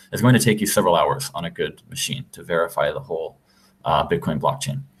blocks, it's going to take you several hours on a good machine to verify the whole Bitcoin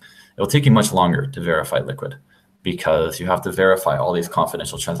blockchain. It will take you much longer to verify Liquid because you have to verify all these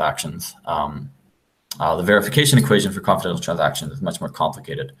confidential transactions. The verification equation for confidential transactions is much more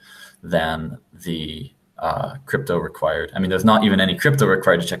complicated than the crypto required. I mean, there's not even any crypto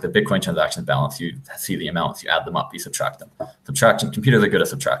required to check the Bitcoin transaction balance. You see the amounts, you add them up, you subtract them. Subtraction, computers are good at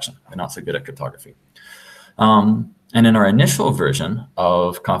subtraction. They're not so good at cryptography. And in our initial version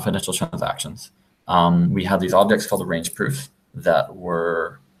of confidential transactions, we had these objects called range proofs that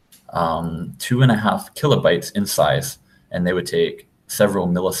were 2.5 kilobytes in size, and they would take several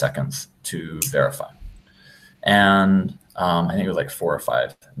milliseconds to verify. And I think it was like 4 or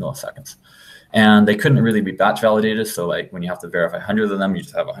 5 milliseconds. And they couldn't really be batch validated. So like when you have to verify hundreds of them, you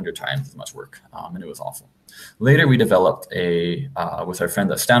just have 100 times as much work. And it was awful. Later, we developed with our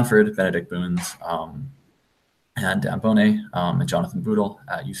friends at Stanford, Benedict Boons, and Dan Boneh, and Jonathan Boodle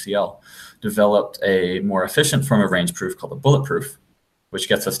at UCL, developed a more efficient form of range proof called a bulletproof, which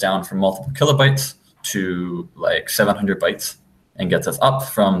gets us down from multiple kilobytes to like 700 bytes and gets us up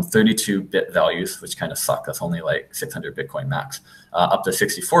from 32-bit values, which kind of suck. That's only like 600 Bitcoin max, up to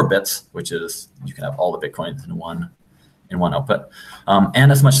 64 bits, which is you can have all the Bitcoins in one output.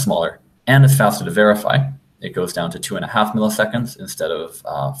 And it's much smaller, and it's faster to verify. It goes down to 2.5 milliseconds instead of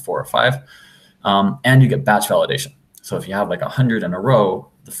 4 or 5. And you get batch validation. So if you have like 100 in a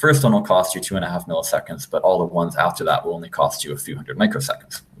row, the first one will cost you 2.5 milliseconds, but all the ones after that will only cost you a few hundred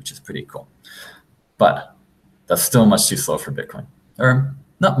microseconds, which is pretty cool. But that's still much too slow for Bitcoin. Or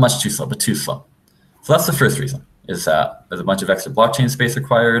not much too slow, but too slow. So that's the first reason, is that there's a bunch of extra blockchain space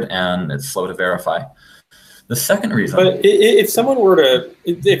required and it's slow to verify. The second reason... But if someone were to,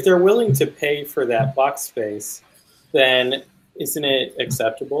 if they're willing to pay for that block space, then isn't it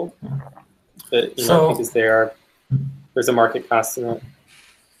acceptable? That, because there's a market cost in it?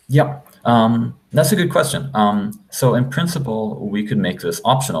 Yep. That's a good question. So in principle, we could make this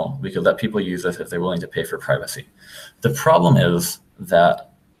optional. We could let people use this if they're willing to pay for privacy. The problem is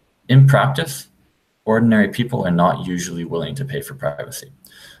that in practice, ordinary people are not usually willing to pay for privacy.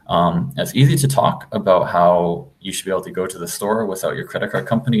 It's easy to talk about how you should be able to go to the store without your credit card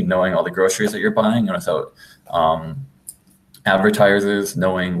company knowing all the groceries that you're buying, and without advertisers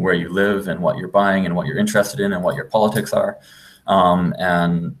knowing where you live and what you're buying and what you're interested in and what your politics are,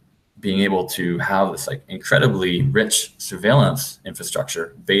 and being able to have this like incredibly rich surveillance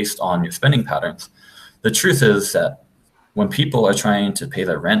infrastructure based on your spending patterns. The truth is that when people are trying to pay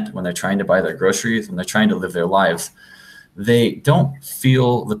their rent, when they're trying to buy their groceries, when they're trying to live their lives, they don't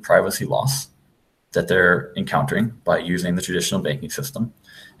feel the privacy loss that they're encountering by using the traditional banking system.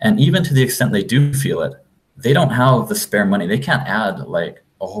 And even to the extent they do feel it, they don't have the spare money. They can't add like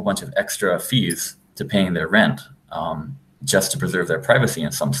a whole bunch of extra fees to paying their rent just to preserve their privacy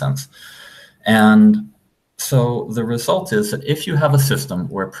in some sense. And so the result is that if you have a system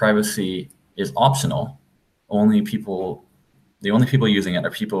where privacy is optional, the only people using it are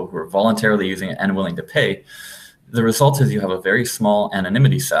people who are voluntarily using it and willing to pay, the result is you have a very small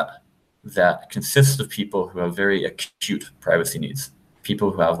anonymity set that consists of people who have very acute privacy needs, people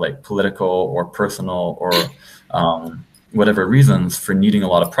who have like political or personal or whatever reasons, for needing a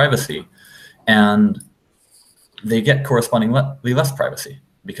lot of privacy, and they get correspondingly less privacy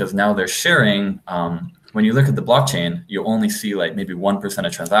because now they're sharing. When you look at the blockchain, you only see like maybe 1%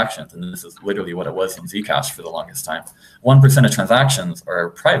 of transactions, and this is literally what it was in Zcash for the longest time. 1% of transactions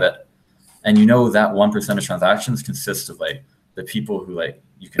are private, and you know that 1% of transactions consists of like the people who like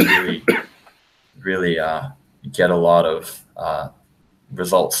you can really get a lot of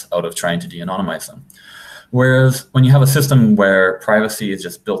results out of trying to de-anonymize them. Whereas when you have a system where privacy is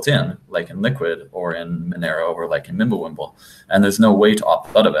just built in, like in Liquid or in Monero or like in Mimblewimble, and there's no way to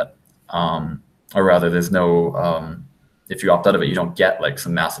opt out of it, or rather there's no, if you opt out of it, you don't get like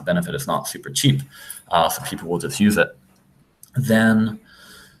some massive benefit. It's not super cheap, so people will just use it. Then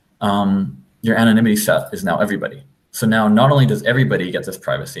your anonymity set is now everybody. So now not only does everybody get this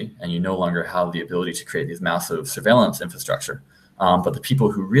privacy, and you no longer have the ability to create these massive surveillance infrastructure, but the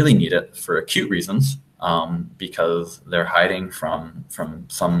people who really need it for acute reasons, because they're hiding from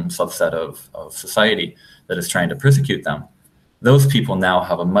some subset of society that is trying to persecute them, those people now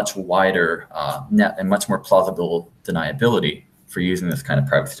have a much wider net and much more plausible deniability for using this kind of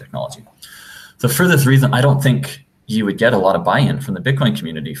privacy technology. So for this reason, I don't think you would get a lot of buy-in from the Bitcoin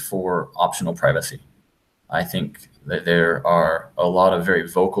community for optional privacy. I think that there are a lot of very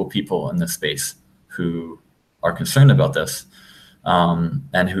vocal people in this space who are concerned about this,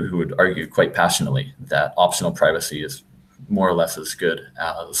 and who would argue quite passionately that optional privacy is more or less as good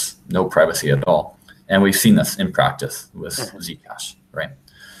as no privacy at all. And we've seen this in practice with Zcash, right?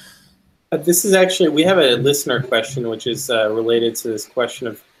 This is actually, we have a listener question which is related to this question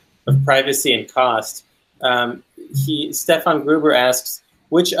of privacy and cost. Stefan Gruber asks,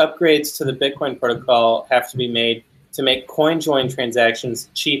 which upgrades to the Bitcoin protocol have to be made to make CoinJoin transactions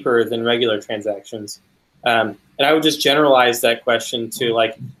cheaper than regular transactions? And I would just generalize that question to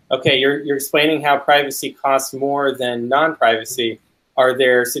like, okay, you're explaining how privacy costs more than non-privacy. Are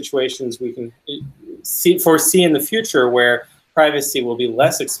there situations we can foresee in the future where privacy will be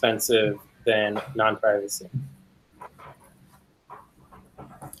less expensive than non-privacy?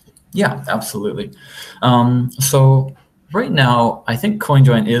 Yeah, absolutely. So right now, I think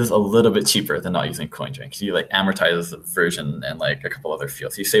CoinJoin is a little bit cheaper than not using CoinJoin because you like amortize the version and like a couple other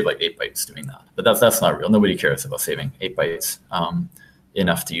fields. You save like 8 bytes doing that, but that's not real. Nobody cares about saving 8 bytes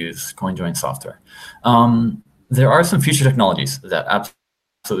enough to use CoinJoin software. There are some future technologies that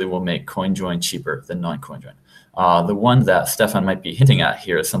absolutely will make CoinJoin cheaper than non-CoinJoin. The one that Stefan might be hinting at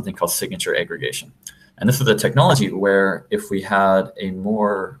here is something called signature aggregation. And this is a technology where if we had a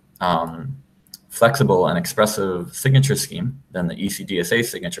more flexible and expressive signature scheme than the ECDSA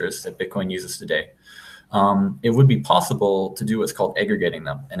signatures that Bitcoin uses today, it would be possible to do what's called aggregating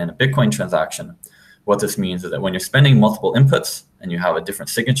them. And in a Bitcoin transaction, what this means is that when you're spending multiple inputs and you have a different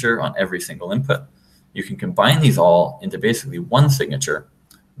signature on every single input, you can combine these all into basically one signature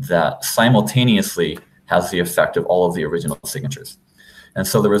that simultaneously has the effect of all of the original signatures. And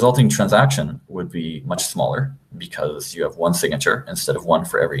so the resulting transaction would be much smaller because you have one signature instead of one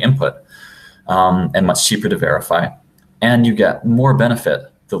for every input, and much cheaper to verify. And you get more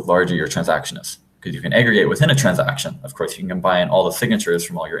benefit the larger your transaction is, because you can aggregate within a transaction. Of course, you can combine all the signatures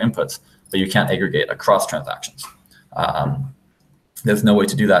from all your inputs, but you can't aggregate across transactions. There's no way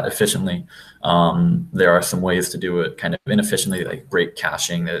to do that efficiently. There are some ways to do it kind of inefficiently, like break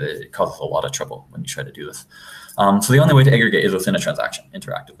caching. It causes a lot of trouble when you try to do this. So the only way to aggregate is within a transaction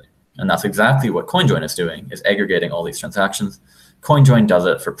interactively. And that's exactly what CoinJoin is doing, is aggregating all these transactions. CoinJoin does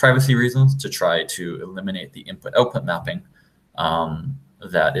it for privacy reasons to try to eliminate the input-output mapping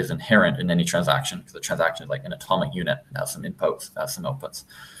that is inherent in any transaction, because the transaction is like an atomic unit. It has some inputs, it has some outputs.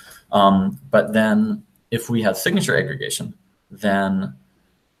 But then if we have signature aggregation, then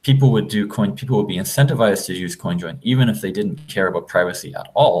people would be incentivized to use CoinJoin even if they didn't care about privacy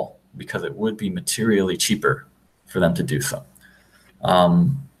at all, because it would be materially cheaper for them to do so.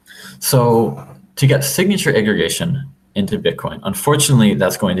 So to get signature aggregation into Bitcoin, unfortunately,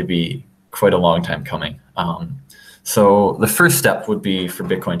 that's going to be quite a long time coming. So the first step would be for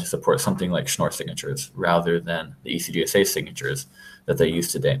Bitcoin to support something like Schnorr signatures rather than the ECDSA signatures that they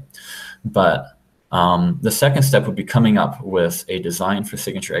use today. But the second step would be coming up with a design for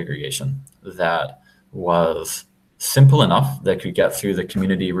signature aggregation that was simple enough that could get through the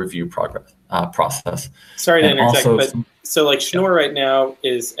community review process. Sorry to interject, but so like Schnorr right now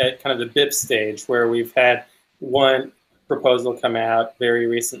is at kind of the BIP stage where we've had one proposal come out very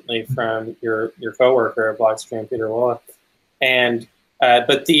recently from your coworker at Blockstream, Peter Wolla, and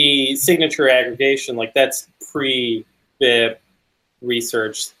but the signature aggregation, like that's pre-BIP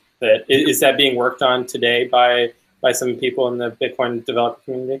research. That is that being worked on today by some people in the Bitcoin developer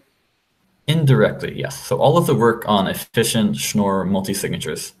community? Indirectly, yes. So all of the work on efficient Schnorr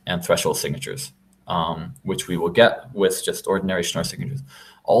multi-signatures and threshold signatures, which we will get with just ordinary Schnorr signatures,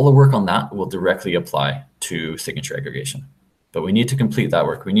 all the work on that will directly apply to signature aggregation. But we need to complete that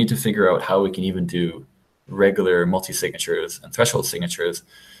work. We need to figure out how we can even do regular multi-signatures and threshold signatures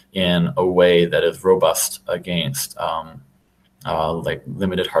in a way that is robust against like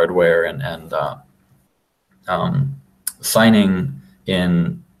limited hardware and signing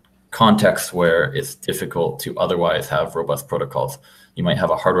in context where it's difficult to otherwise have robust protocols. You might have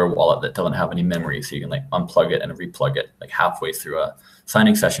a hardware wallet that doesn't have any memory, so you can like unplug it and replug it like halfway through a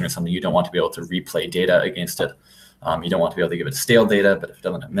signing session or something. You don't want to be able to replay data against it. You don't want to be able to give it stale data, but if it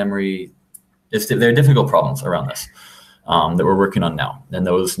doesn't have memory, there are difficult problems around this that we're working on now, and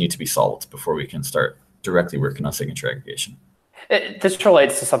those need to be solved before we can start directly working on signature aggregation. This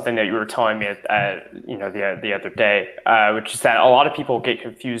relates to something that you were telling me, the other day, which is that a lot of people get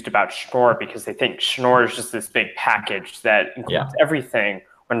confused about Schnorr because they think Schnorr is just this big package that includes everything,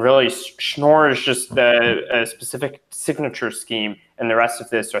 when really Schnorr is just a specific signature scheme, and the rest of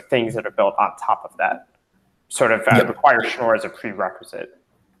this are things that are built on top of that. Sort of require Schnorr as a prerequisite.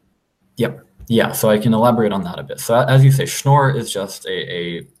 Yep. Yeah, so I can elaborate on that a bit. So as you say, Schnorr is just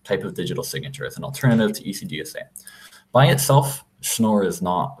a type of digital signature. It's an alternative to ECDSA. By itself, Schnorr is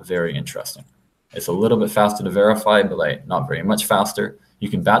not very interesting. It's a little bit faster to verify, but like not very much faster. You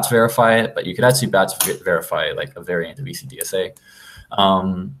can batch verify it, but you could actually batch verify like a variant of ECDSA.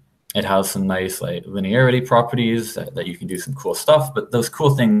 It has some nice like linearity properties that you can do some cool stuff, but those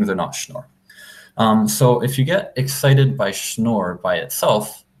cool things are not Schnorr. So if you get excited by Schnorr by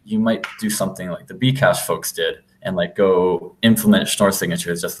itself, you might do something like the Bcache folks did and like go implement Schnorr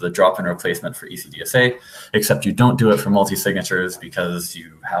signatures just as a drop-in replacement for ECDSA, except you don't do it for multi-signatures because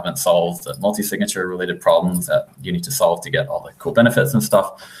you haven't solved the multi-signature related problems that you need to solve to get all the cool benefits and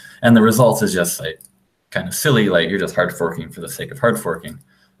stuff. And the result is just like kind of silly, like you're just hard forking for the sake of hard forking,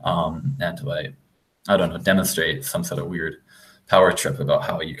 and to like, I don't know, demonstrate some sort of weird power trip about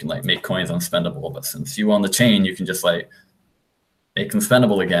how you can like make coins unspendable, but since you own the chain, you can just like make them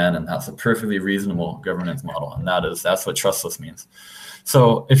spendable again, and that's a perfectly reasonable governance model, and that's what trustless means.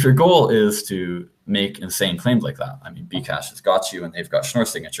 So if your goal is to make insane claims like that, I mean, Bcache has got you, and they've got Schnorr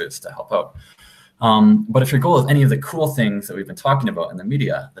signatures to help out. But if your goal is any of the cool things that we've been talking about in the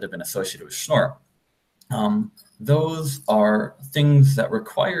media that have been associated with Schnorr, those are things that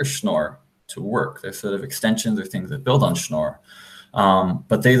require Schnorr to work. They're sort of extensions or things that build on Schnorr,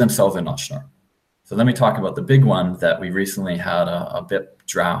 but they themselves are not Schnorr. So let me talk about the big one that we recently had a BIP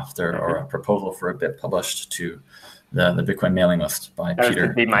draft or a proposal for a BIP published to the Bitcoin mailing list by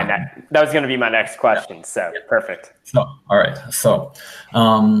Peter. That was going to be my next question. So perfect. So, all right. So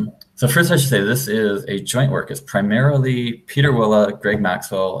first I should say this is a joint work. It's primarily Peter Willa, Greg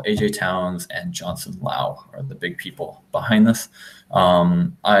Maxwell, AJ Towns, and Johnson Lau are the big people behind this.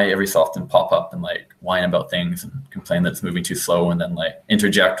 I every so often pop up and like whine about things and complain that it's moving too slow, and then like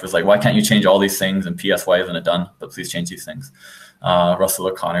interject with like, why can't you change all these things? And PS, why isn't it done? But please change these things. Russell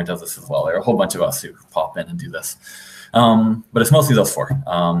O'Connor does this as well. There are a whole bunch of us who pop in and do this. But it's mostly those four,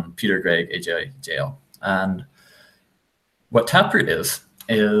 Peter, Greg, AJ, JL. And what Taproot is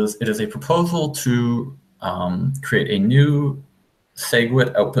it is a proposal to create a new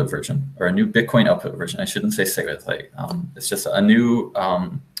SegWit output version, or a new Bitcoin output version. I shouldn't say SegWit. It's like it's just a new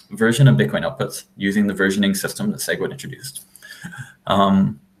version of Bitcoin outputs using the versioning system that SegWit introduced,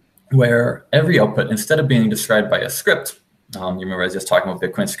 where every output, instead of being described by a script, you remember I was just talking about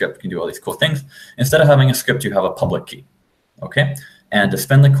Bitcoin script can do all these cool things. Instead of having a script, you have a public key, okay? And to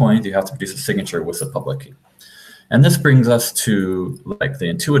spend the coins, you have to produce a signature with a public key. And this brings us to like the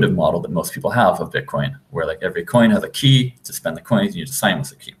intuitive model that most people have of Bitcoin, where like every coin has a key. To spend the coins, you need to sign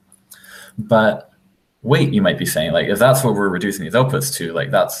with a key. But wait, you might be saying, like, if that's what we're reducing these outputs to,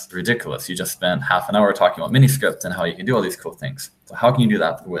 like, that's ridiculous. You just spent half an hour talking about Miniscript and how you can do all these cool things. So how can you do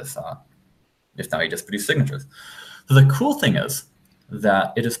that with if now you just produce signatures? So the cool thing is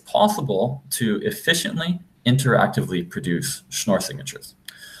that it is possible to efficiently, interactively produce Schnorr signatures.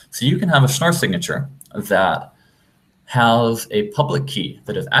 So you can have a Schnorr signature that has a public key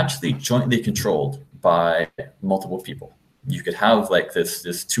that is actually jointly controlled by multiple people. You could have like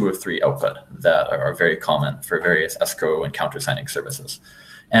this 2 of 3 output that are very common for various escrow and countersigning services.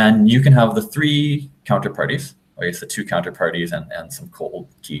 And you can have the 3 counterparties, or I guess the 2 counterparties and some cold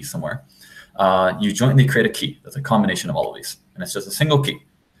key somewhere. You jointly create a key that's a combination of all of these, and it's just a single key.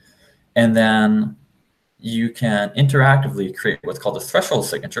 And then you can interactively create what's called a threshold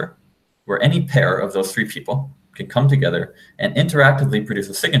signature, where any pair of those 3 people can come together and interactively produce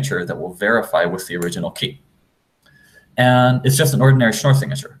a signature that will verify with the original key. And it's just an ordinary Schnorr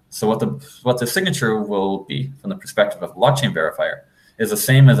signature. So what the signature will be from the perspective of a blockchain verifier is the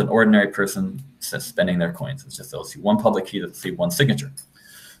same as an ordinary person spending their coins. It's just they'll see one public key, they'll see one signature.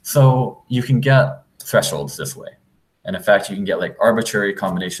 So you can get thresholds this way. And in fact, you can get like arbitrary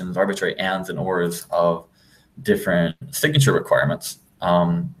combinations, arbitrary ands and ors of different signature requirements.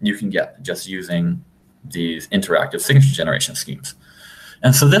 You can get just using these interactive signature generation schemes.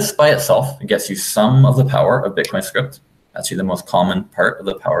 And so this by itself gets you some of the power of Bitcoin script. Actually, the most common part of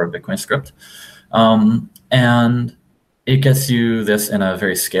the power of Bitcoin script. And it gets you this in a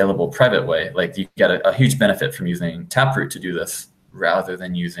very scalable private way. Like you get a huge benefit from using Taproot to do this rather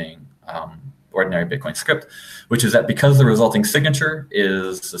than using ordinary Bitcoin script, which is that because the resulting signature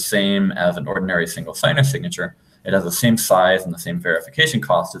is the same as an ordinary single signer signature, it has the same size and the same verification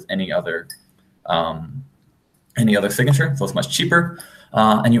cost as any other signature, so it's much cheaper.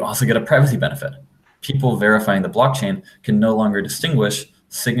 And you also get a privacy benefit. People verifying the blockchain can no longer distinguish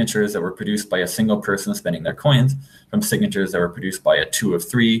signatures that were produced by a single person spending their coins from signatures that were produced by a 2 of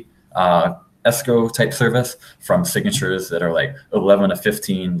 3 escrow type service from signatures that are like 11 to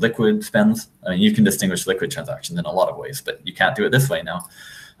 15 liquid spends. I mean, you can distinguish liquid transactions in a lot of ways, but you can't do it this way now.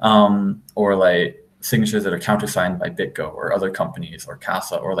 Or like signatures that are countersigned by BitGo or other companies or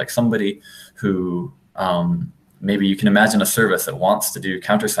Casa, or like somebody who maybe you can imagine a service that wants to do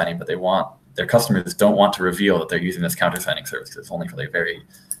countersigning, but their customers don't want to reveal that they're using this countersigning service because it's only for like very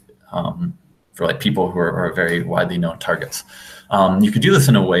for like people who are very widely known targets. You could do this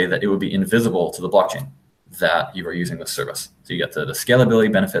in a way that it would be invisible to the blockchain that you are using this service. So you get the scalability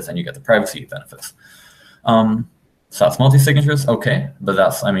benefits and you get the privacy benefits. So that's multi-signatures, okay, but there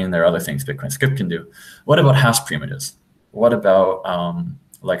are other things Bitcoin script can do. What about hash preimages? What about,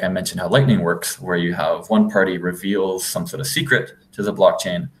 like I mentioned, how Lightning works, where you have one party reveals some sort of secret to the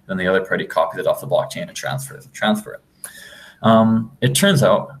blockchain, then the other party copies it off the blockchain and transfers it. It turns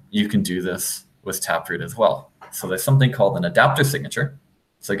out you can do this with Taproot as well. So there's something called an adapter signature.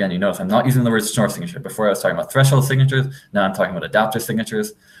 So again, you notice I'm not using the word Schnorr signature. Before I was talking about threshold signatures, now I'm talking about adapter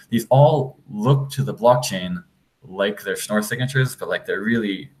signatures. These all look to the blockchain like they're Schnorr signatures, but like they're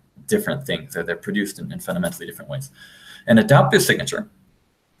really different things. They're produced in fundamentally different ways. An adapter signature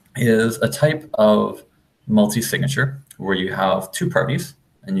is a type of multi-signature where you have two parties,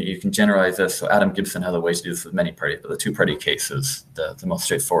 and you can generalize this. So Adam Gibson has a way to do this with many parties, but the two-party case is the most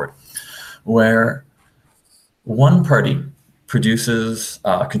straightforward, where one party contributes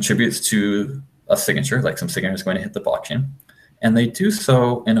to a signature, like some signature is going to hit the blockchain, and they do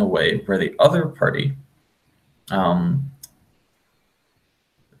so in a way where the other party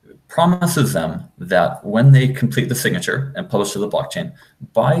promises them that when they complete the signature and publish to the blockchain,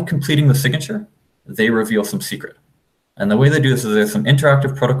 by completing the signature, they reveal some secret. And the way they do this is there's some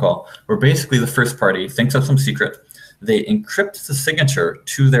interactive protocol where basically the first party thinks of some secret, they encrypt the signature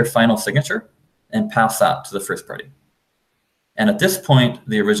to their final signature and pass that to the first party. And at this point,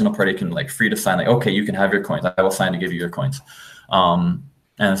 the original party can free to sign, okay, you can have your coins. I will sign to give you your coins. And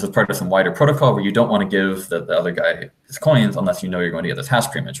this is part of some wider protocol where you don't want to give the other guy his coins unless you know you're going to get this hash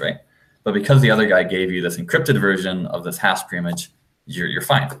preimage, right? But because the other guy gave you this encrypted version of this hash preimage, you're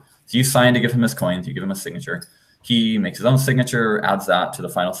fine. So you sign to give him his coins, you give him a signature. He makes his own signature, adds that to the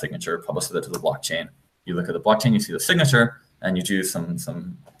final signature, publishes it to the blockchain. You look at the blockchain, you see the signature, and you do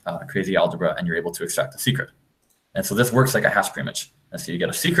some crazy algebra, and you're able to extract the secret. And so this works like a hash preimage. And so you get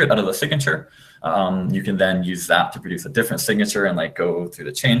a secret out of the signature. You can then use that to produce a different signature and go through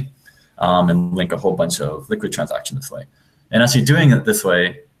the chain and link a whole bunch of liquid transactions this way. And actually doing it this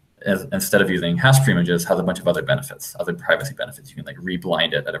way, instead of using hash preimages, has a bunch of other benefits, other privacy benefits. You can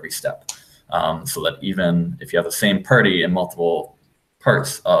reblind it at every step, so that even if you have the same party in multiple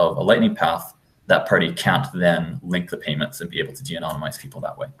parts of a Lightning path, that party can't then link the payments and be able to de-anonymize people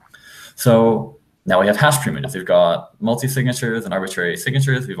that way. So now we have hash preimages. We've got multi-signatures and arbitrary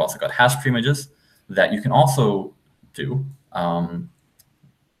signatures. We've also got hash preimages that you can also do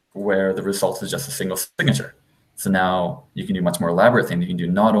where the result is just a single signature. So now you can do much more elaborate things. You can do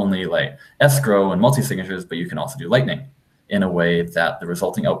not only escrow and multi-signatures, but you can also do Lightning in a way that the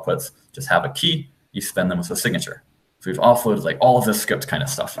resulting outputs just have a key, you spend them with a signature. So we've offloaded all of this script kind of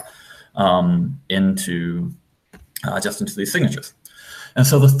stuff into these signatures. And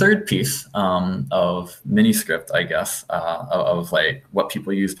so the third piece of Miniscript, I guess, of what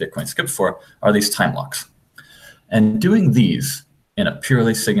people use Bitcoin script for are these time locks. And doing these in a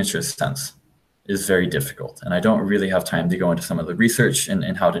purely signature sense is very difficult. And I don't really have time to go into some of the research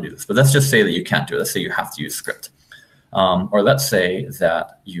and how to do this. But let's just say that you can't do it. Let's say you have to use script. Or let's say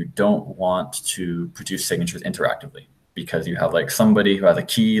that you don't want to produce signatures interactively because you have somebody who has a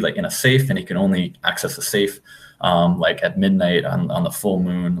key in a safe and he can only access the safe like at midnight on the full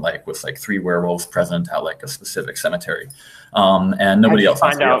moon, like with like 3 werewolves present at like a specific cemetery, and nobody else.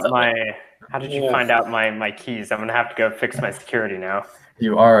 How did you find out my keys? I'm gonna have to go fix my security now.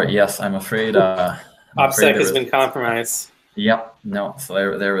 You are, yes. I'm afraid. OPSEC has been compromised. Yep. No.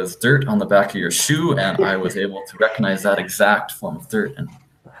 So there was dirt on the back of your shoe, and I was able to recognize that exact form of dirt. And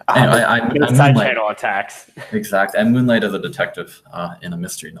anyway, side channel attacks. Exactly. I moonlight as a detective in a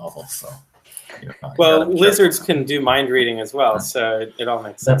mystery novel. So. Well, lizards can do mind reading as well, so it all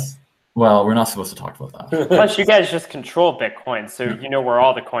makes sense. Well, we're not supposed to talk about that. Plus, you guys just control Bitcoin, so you know where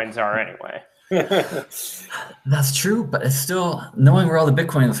all the coins are anyway. That's true, but it's still knowing where all the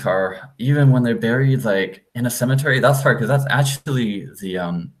Bitcoins are, even when they're buried like in a cemetery. That's hard because that's actually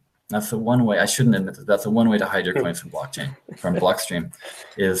that's the one way. I shouldn't admit that. That's the one way to hide your coins from Blockstream,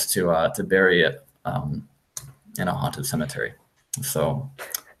 is to bury it in a haunted cemetery. So,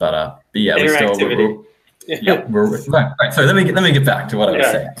 but yeah, we still. We're right. Sorry, let me get back to what I was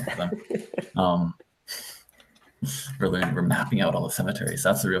saying. We're mapping out all the cemeteries.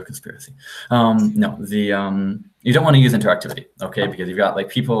 That's the real conspiracy. You don't want to use interactivity, okay? Because you've got like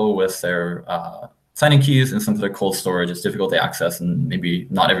people with their signing keys and some of their cold storage. It's difficult to access, and maybe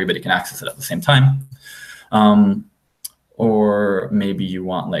not everybody can access it at the same time. Or maybe you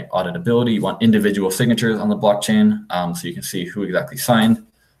want like auditability. You want individual signatures on the blockchain, so you can see who exactly signed.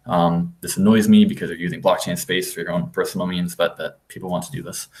 This annoys me because you're using blockchain space for your own personal means, but that people want to do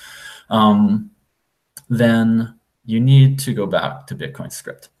this. Then you need to go back to Bitcoin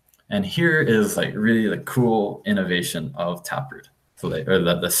script. And here is like really the cool innovation of Taproot. So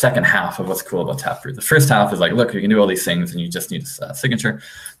the second half of what's cool about Taproot. The first half is like, look, you can do all these things and you just need a signature.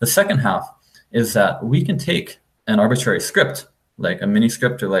 The second half is that we can take an arbitrary script, like a mini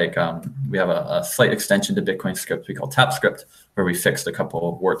script, or like we have a slight extension to Bitcoin script we call TapScript, where we fixed a couple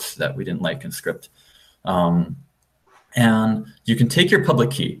of warts that we didn't like in script. And you can take your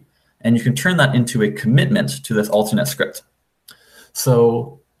public key and you can turn that into a commitment to this alternate script.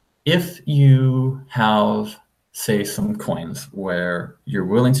 So if you have, say, some coins where you're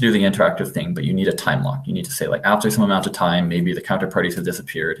willing to do the interactive thing, but you need a time lock, you need to say like after some amount of time, maybe the counterparties have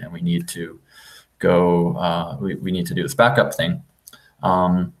disappeared and we need to go, we need to do this backup thing,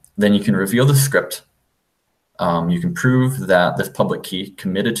 then you can reveal the script. You can prove that this public key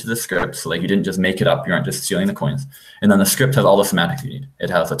committed to the script, so like you didn't just make it up, you aren't just stealing the coins. And then the script has all the semantics you need. It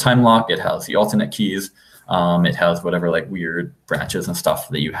has a time lock, it has the alternate keys, it has whatever like weird branches and stuff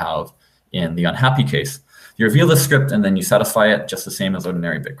that you have in the unhappy case. You reveal the script and then you satisfy it just the same as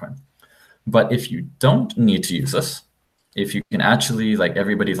ordinary Bitcoin. But if you don't need to use this, if you can actually, like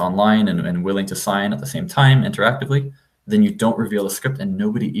everybody's online and willing to sign at the same time interactively, then you don't reveal the script and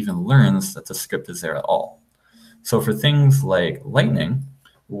nobody even learns that the script is there at all. So for things like Lightning,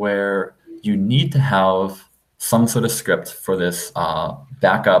 where you need to have some sort of script for this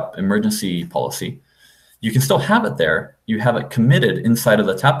backup emergency policy, you can still have it there. You have it committed inside of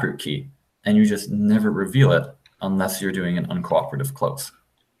the Taproot key, and you just never reveal it unless you're doing an uncooperative close,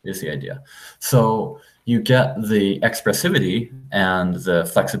 is the idea. So you get the expressivity and the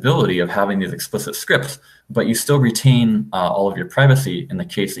flexibility of having these explicit scripts, but you still retain all of your privacy in the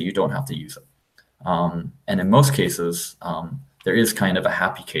case that you don't have to use it. And in most cases, there is kind of a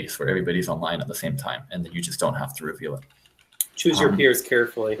happy case where everybody's online at the same time and that you just don't have to reveal it. Choose your peers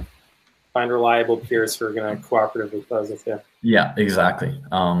carefully. Find reliable peers who are going to cooperatively close it. Yeah, exactly.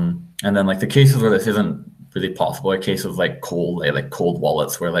 And then like the cases where this isn't really possible, a case of like cold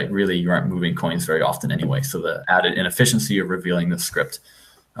wallets where like really you aren't moving coins very often anyway. So the added inefficiency of revealing the script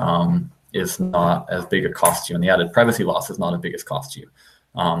is not as big a cost to you, and the added privacy loss is not as big as cost to you.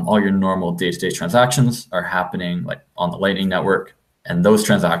 All your normal day-to-day transactions are happening like on the Lightning Network, and those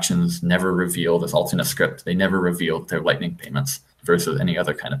transactions never reveal this alternate script. They never reveal their Lightning payments versus any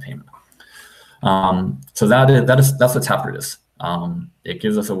other kind of payment. So that's what Taproot is. It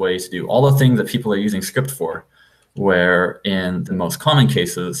gives us a way to do all the things that people are using script for, where in the most common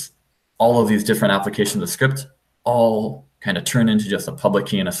cases, all of these different applications of script all kind of turn into just a public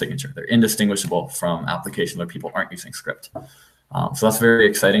key and a signature. They're indistinguishable from applications where people aren't using script. So that's very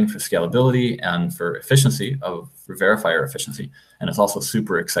exciting for scalability and for efficiency, for verifier efficiency. And it's also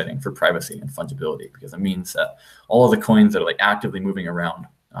super exciting for privacy and fungibility, because it means that all of the coins that are like actively moving around,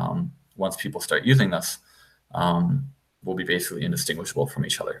 once people start using this, will be basically indistinguishable from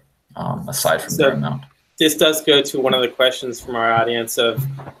each other, aside from their amount. This does go to one of the questions from our audience of,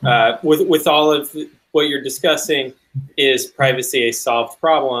 with all of what you're discussing, is privacy a solved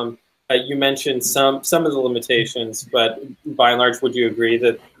problem? You mentioned some of the limitations, but by and large, would you agree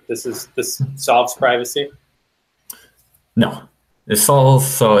that this solves privacy? No, it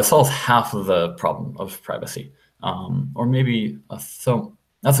solves half of the problem of privacy. or maybe so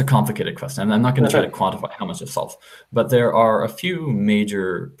that's a complicated question, and I'm not going to try to quantify how much it solves. But there are a few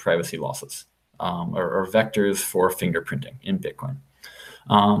major privacy losses or vectors for fingerprinting in Bitcoin.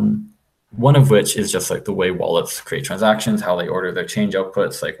 One of which is just like the way wallets create transactions, how they order their change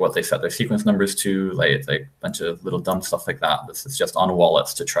outputs, like what they set their sequence numbers to, like a bunch of little dumb stuff like that. This is just on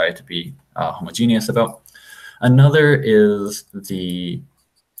wallets to try to be homogeneous about. Another is the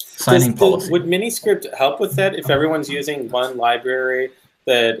signing policy. Would Miniscript help with that if everyone's using one library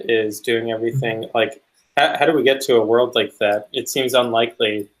that is doing everything? Like, how do we get to a world like that? It seems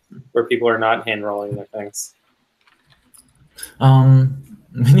unlikely where people are not hand rolling their things.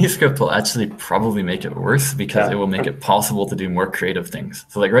 Miniscript will actually probably make it worse because it will make it possible to do more creative things.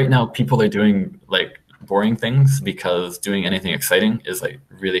 So like right now, people are doing like boring things because doing anything exciting is like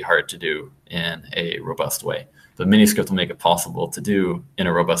really hard to do in a robust way. But Miniscript will make it possible to do in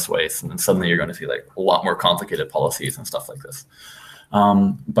a robust way. So then suddenly you're going to see like a lot more complicated policies and stuff like this.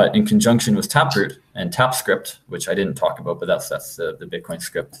 But in conjunction with Taproot and TapScript, which I didn't talk about, but that's the Bitcoin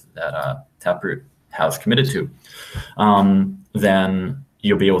script that Taproot has committed to, then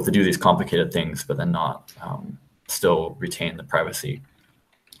you'll be able to do these complicated things, but then not still retain the privacy.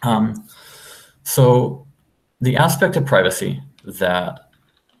 So the aspect of privacy that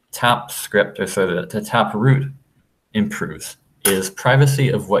TapScript, or so that Taproot improves, is privacy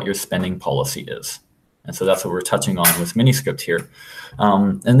of what your spending policy is. And so that's what we're touching on with Miniscript here.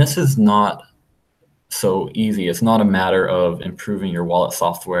 And this is not so easy. It's not a matter of improving your wallet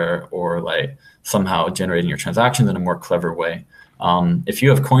software or like somehow generating your transactions in a more clever way. If you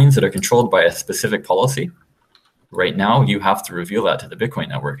have coins that are controlled by a specific policy, right now you have to reveal that to the Bitcoin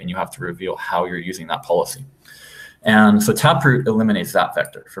network, and you have to reveal how you're using that policy. And so Taproot eliminates that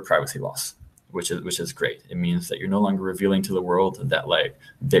vector for privacy loss, which is great. It means that you're no longer revealing to the world that like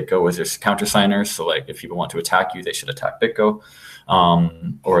BitGo is your countersigner. So like if people want to attack you, they should attack BitGo,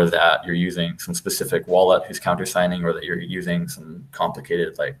 or that you're using some specific wallet who's countersigning, or that you're using some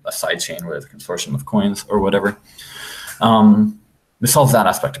complicated like a sidechain where there's a consortium of coins or whatever. This solves that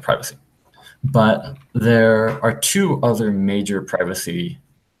aspect of privacy. But there are two other major privacy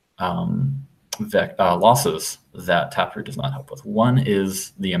losses that Taproot does not help with. One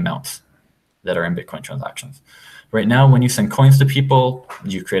is the amounts that are in Bitcoin transactions. Right now, when you send coins to people,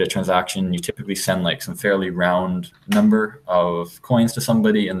 you create a transaction, you typically send like some fairly round number of coins to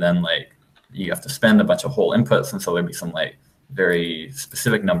somebody, and then like you have to spend a bunch of whole inputs, and so there'd be some like very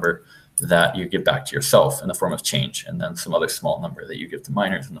specific number that you give back to yourself in the form of change, and then some other small number that you give to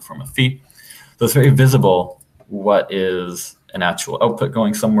miners in the form of fee. So it's very visible what is an actual output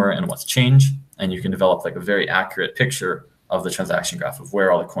going somewhere and what's change, and you can develop like a very accurate picture of the transaction graph of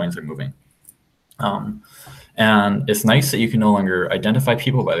where all the coins are moving. And it's nice that you can no longer identify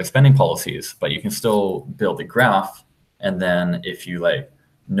people by their spending policies, but you can still build a graph. And then if you like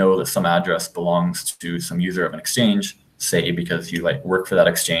know that some address belongs to some user of an exchange, say because you like work for that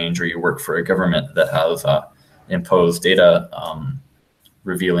exchange, or you work for a government that has imposed data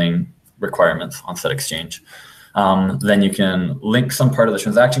revealing requirements on said exchange, then you can link some part of the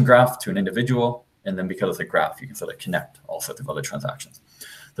transaction graph to an individual, and then because it's a graph, you can sort of connect all sorts of other transactions.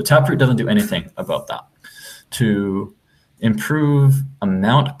 The Taproot doesn't do anything about that. To improve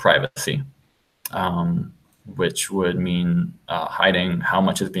amount privacy, which would mean hiding how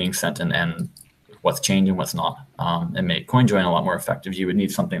much is being sent and what's changing, what's not, and make CoinJoin a lot more effective, you would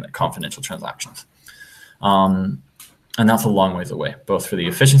need something like confidential transactions. And that's a long ways away, both for the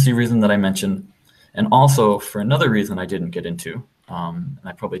efficiency reason that I mentioned, and also for another reason I didn't get into, and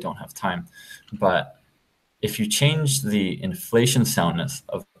I probably don't have time. But if you change the inflation soundness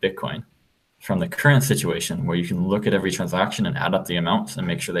of Bitcoin from the current situation where you can look at every transaction and add up the amounts and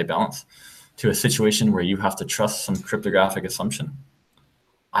make sure they balance, to a situation where you have to trust some cryptographic assumption,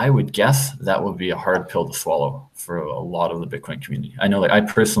 I would guess that would be a hard pill to swallow for a lot of the Bitcoin community. I know like I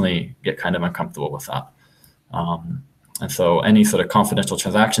personally get kind of uncomfortable with that. And so any sort of confidential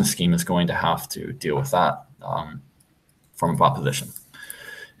transaction scheme is going to have to deal with that form of opposition.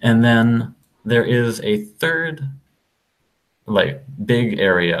 And then there is a third like big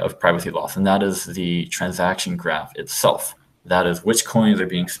area of privacy loss, and that is the transaction graph itself. That is which coins are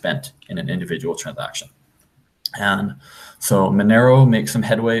being spent in an individual transaction. And so Monero makes some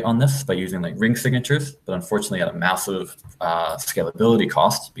headway on this by using like ring signatures, but unfortunately at a massive scalability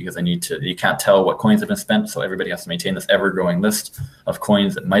cost, because you can't tell what coins have been spent. So everybody has to maintain this ever-growing list of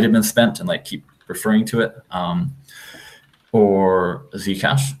coins that might have been spent and like keep referring to it. Or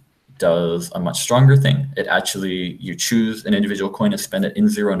Zcash does a much stronger thing. It actually, you choose an individual coin and spend it in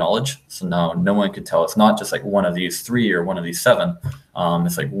zero knowledge. So now no one can tell. It's not just like one of these 3 or one of these 7.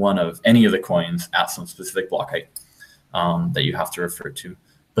 It's like one of any of the coins at some specific block height that you have to refer to.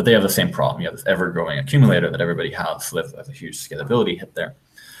 But they have the same problem. You have this ever-growing accumulator that everybody has, so there's a huge scalability hit there.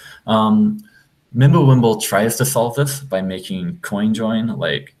 Mimblewimble tries to solve this by making CoinJoin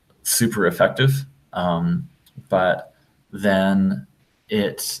like super effective, but then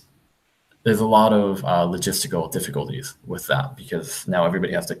there's a lot of logistical difficulties with that, because now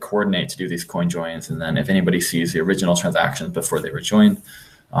everybody has to coordinate to do these coin joins, and then if anybody sees the original transactions before they were joined,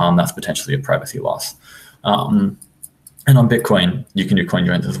 that's potentially a privacy loss. And on Bitcoin, you can do coin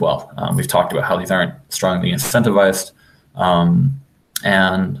joins as well. We've talked about how these aren't strongly incentivized,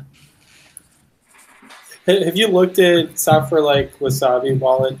 and have you looked at software like Wasabi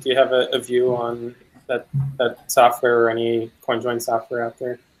Wallet? Do you have a view on that software or any CoinJoin software out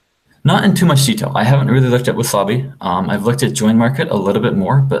there? Not in too much detail. I haven't really looked at Wasabi. I've looked at JoinMarket a little bit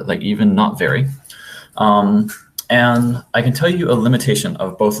more, but like even not very. And I can tell you a limitation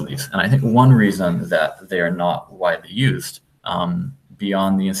of both of these. And I think one reason that they are not widely used,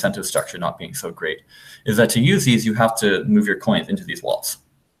 beyond the incentive structure not being so great, is that to use these, you have to move your coins into these wallets.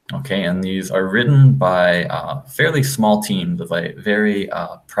 Okay, and these are written by fairly small teams of like very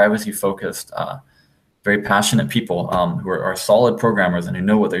privacy-focused, very passionate people who are solid programmers and who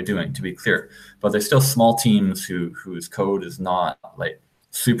know what they're doing, to be clear. But they're still small teams whose code is not like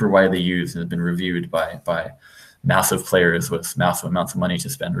super widely used and has been reviewed by massive players with massive amounts of money to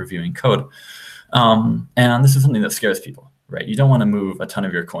spend reviewing code. And this is something that scares people, right? You don't want to move a ton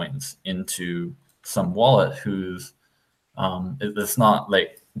of your coins into some wallet whose, it's not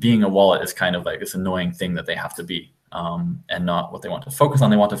like, being a wallet is kind of like this annoying thing that they have to be, and not what they want to focus on.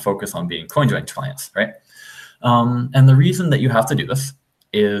 They want to focus on being CoinJoin clients, right? And the reason that you have to do this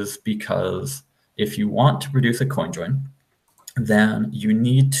is because if you want to produce a CoinJoin, then you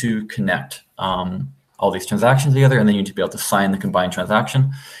need to connect all these transactions together, and then you need to be able to sign the combined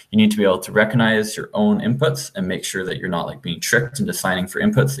transaction. You need to be able to recognize your own inputs and make sure that you're not like being tricked into signing for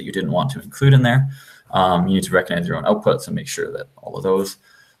inputs that you didn't want to include in there. You need to recognize your own outputs and make sure that all of those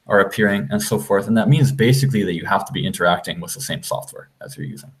are appearing and so forth. And that means basically that you have to be interacting with the same software as you're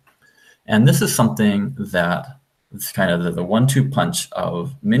using. And this is something that is kind of the 1-2 punch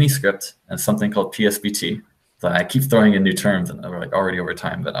of Miniscript and something called PSBT that I keep throwing in new terms and we're like already over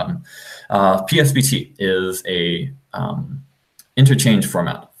time. But PSBT is a interchange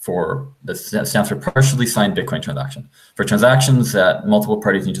format that stands for partially signed Bitcoin transaction, for transactions that multiple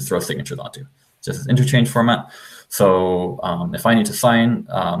parties need to throw signatures onto. Just as interchange format. So if I need to sign,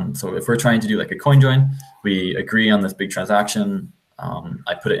 so if we're trying to do like a coin join, we agree on this big transaction.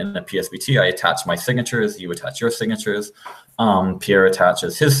 I put it in a PSBT. I attach my signatures. You attach your signatures. Pierre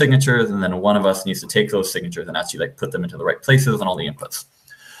attaches his signatures, and then one of us needs to take those signatures and actually like put them into the right places and all the inputs.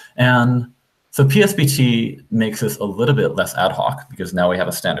 And so PSBT makes this a little bit less ad hoc because now we have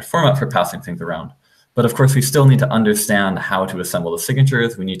a standard format for passing things around. But of course, we still need to understand how to assemble the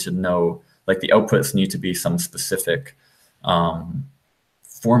signatures. We need to know, like the outputs need to be some specific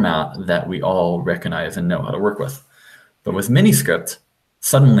format that we all recognize and know how to work with. But with Miniscript,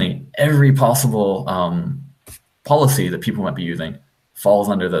 suddenly every possible policy that people might be using falls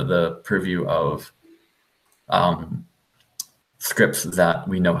under the purview of scripts that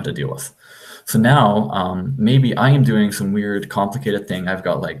we know how to deal with. So now maybe I am doing some weird complicated thing. I've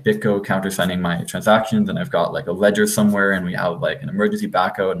got like BitGo countersigning my transactions, and I've got like a ledger somewhere, and we have like an emergency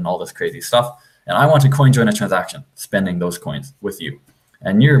backup and all this crazy stuff. And I want to coin join a transaction, spending those coins with you.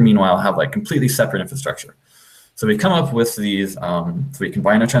 And you meanwhile have like completely separate infrastructure. So we come up with these, so we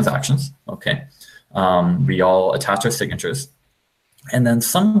combine our transactions, okay? We all attach our signatures. And then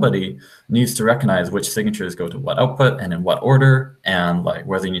somebody needs to recognize which signatures go to what output and in what order, and like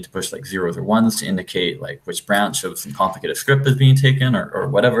whether you need to push like zeros or ones to indicate like which branch of some complicated script is being taken or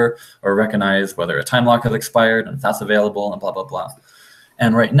whatever, or recognize whether a time lock has expired and if that's available and blah, blah, blah.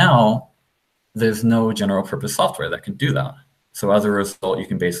 And right now, there's no general purpose software that can do that. So as a result, you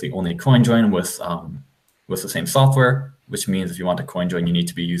can basically only coin join with the same software, which means if you want to coin join, you need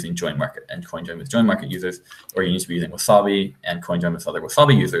to be using JoinMarket and coin join with JoinMarket users, or you need to be using Wasabi and coin join with other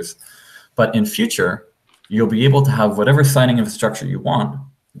Wasabi users. But in future, you'll be able to have whatever signing infrastructure you want,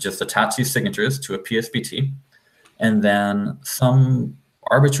 just attach these signatures to a PSBT, and then some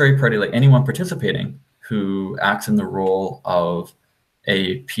arbitrary party, like anyone participating, who acts in the role of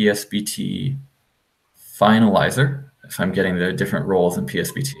a PSBT finalizer. If I'm getting the different roles in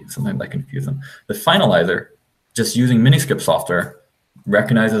PSBT, sometimes I confuse them. The finalizer, just using Miniscript software,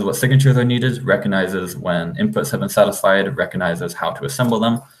 recognizes what signatures are needed, recognizes when inputs have been satisfied, recognizes how to assemble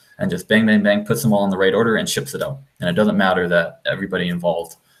them, and just bang, bang, bang, puts them all in the right order and ships it out. And it doesn't matter that everybody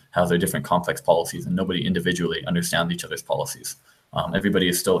involved has their different complex policies and nobody individually understands each other's policies. Everybody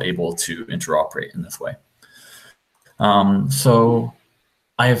is still able to interoperate in this way. So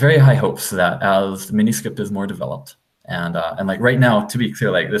I have very high hopes that as the Miniscript is more developed, and like right now, to be clear,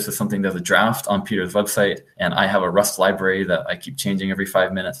 like this is something that's a draft on Peter's website, and I have a Rust library that I keep changing every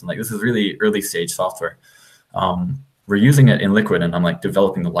 5 minutes. And like, this is really early stage software. We're using it in Liquid, and I'm like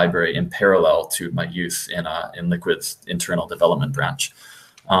developing the library in parallel to my use in Liquid's internal development branch.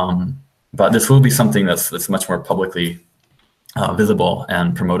 But this will be something that's much more publicly visible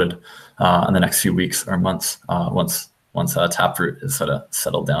and promoted in the next few weeks or months once Taproot is sort of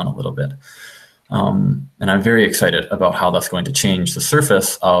settled down a little bit. And I'm very excited about how that's going to change the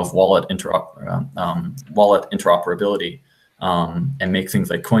surface of wallet interoperability and make things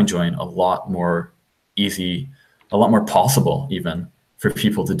like CoinJoin a lot more easy, a lot more possible even for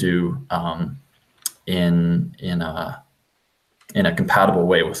people to do in a compatible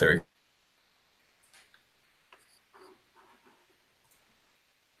way with their.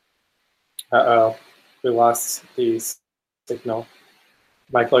 Uh-oh, we lost the signal.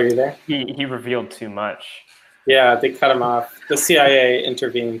 Michael, are you there? He revealed too much. Yeah, they cut him off. The CIA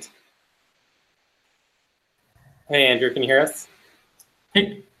intervened. Hey, Andrew, can you hear us?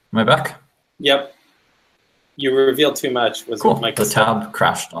 Hey, am I back? Yep. You revealed too much. Was Cool. What Michael The tab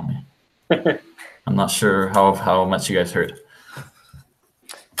crashed on me. I'm not sure how much you guys heard.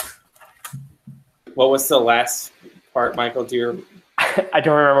 What was the last part, Michael? Do you? I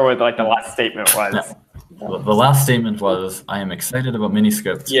don't remember what like the last statement was. Yeah. The last statement was, I am excited about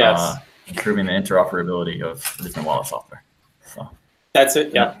Miniscript improving the interoperability of different wallet software. So that's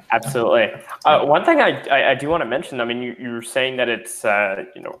it. Yeah, absolutely. One thing I do want to mention. I mean, you were saying that it's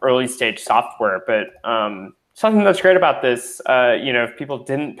early stage software, but something that's great about this, if people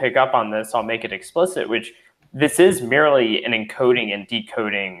didn't pick up on this, I'll make it explicit. Which this is merely an encoding and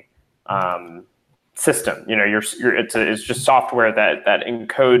decoding system. It's just software that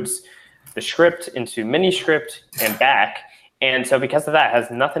encodes the script into Miniscript and back. And so because of that, it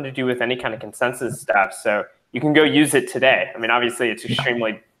has nothing to do with any kind of consensus stuff. So you can go use it today. I mean, obviously it's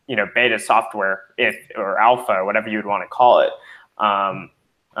extremely, beta software or alpha, whatever you would want to call it.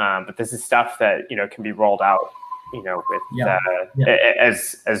 But this is stuff that, can be rolled out,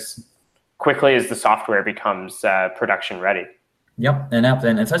 as quickly as the software becomes production ready. Yep, and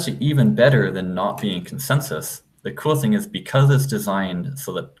it's actually even better than not being consensus. The cool thing is because it's designed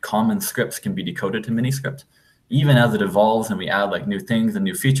so that common scripts can be decoded to Miniscript, even as it evolves and we add like new things and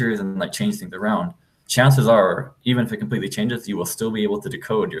new features and like change things around, chances are, even if it completely changes, you will still be able to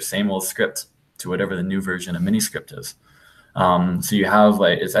decode your same old script to whatever the new version of Miniscript is. So you have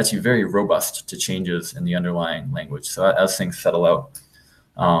it's actually very robust to changes in the underlying language. So as things settle out,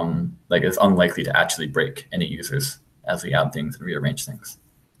 it's unlikely to actually break any users as we add things and rearrange things.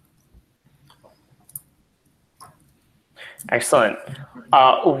 Excellent.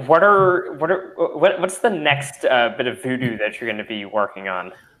 What's the next bit of voodoo that you're going to be working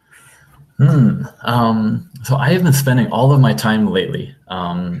on? So I have been spending all of my time lately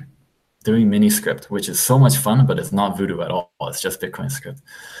doing Miniscript, which is so much fun, but it's not voodoo at all. It's just Bitcoin script.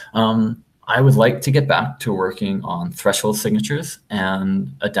 I would like to get back to working on threshold signatures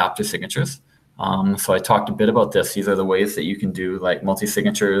and adapter signatures. So I talked a bit about this. These are the ways that you can do like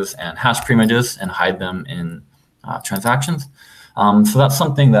multi-signatures and hash preimages and hide them in transactions. So that's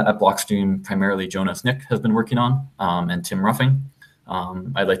something that at Blockstream, primarily Jonas Nick has been working on, and Tim Ruffing.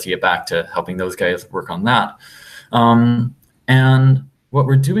 I'd like to get back to helping those guys work on that. And what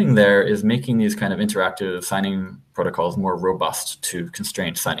we're doing there is making these kind of interactive signing protocols more robust to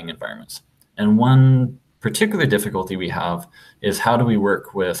constrained signing environments. And one particular difficulty we have is how do we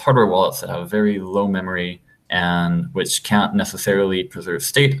work with hardware wallets that have very low memory and which can't necessarily preserve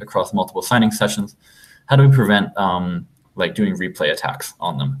state across multiple signing sessions. How do we prevent doing replay attacks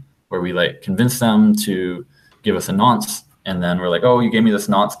on them, where we convince them to give us a nonce, and then we're like, oh, you gave me this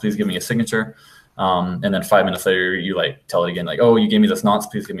nonce, please give me a signature. And then 5 minutes later, you tell it again, oh, you gave me this nonce,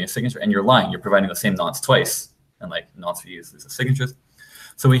 please give me a signature. And you're lying, you're providing the same nonce twice, and nonce we use as signatures.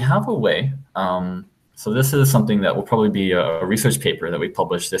 So we have a way. So this is something that will probably be a research paper that we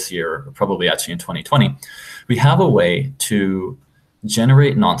publish this year, or probably actually in 2020. We have a way to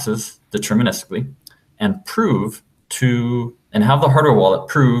generate nonces deterministically and have the hardware wallet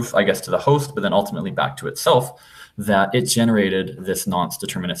prove, I guess, to the host, but then ultimately back to itself, that it generated this nonce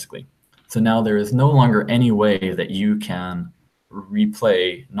deterministically. So now there is no longer any way that you can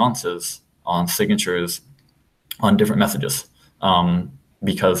replay nonces on signatures on different messages,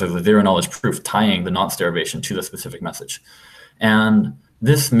 because there's a zero knowledge proof tying the nonce derivation to the specific message. And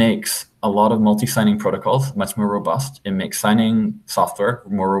This makes a lot of multi-signing protocols much more robust. It makes signing software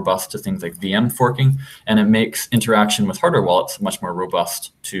more robust to things like VM forking, and it makes interaction with hardware wallets much more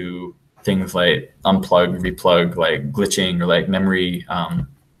robust to things like unplug, replug, like glitching, or like memory,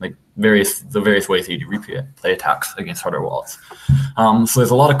 like various ways that you do replay attacks against hardware wallets. So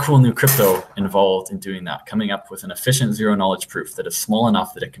there's a lot of cool new crypto involved in doing that, coming up with an efficient zero-knowledge proof that is small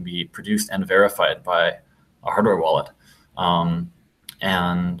enough that it can be produced and verified by a hardware wallet,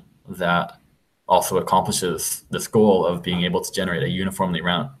 and that also accomplishes this goal of being able to generate a uniformly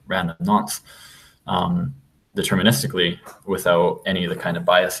random nonce deterministically without any of the kind of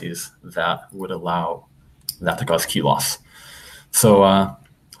biases that would allow that to cause key loss. So I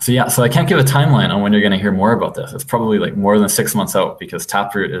can't give a timeline on when you're going to hear more about this. It's probably like more than 6 months out, because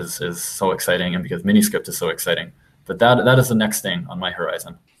Taproot is so exciting and because Miniscript is so exciting. But that is the next thing on my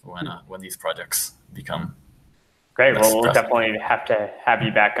horizon when these projects become. Great. Well, we'll definitely have to have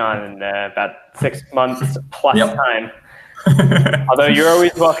you back on in about 6 months plus time. Although you're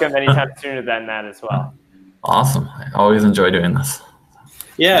always welcome anytime sooner than that as well. Awesome. I always enjoy doing this.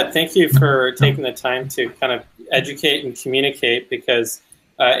 Yeah, thank you for taking the time to kind of educate and communicate, because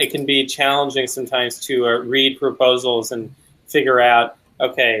it can be challenging sometimes to read proposals and figure out,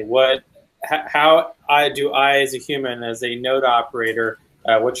 okay, how do I as a human, as a node operator,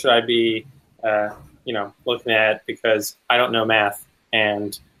 what should I be looking at, because I don't know math,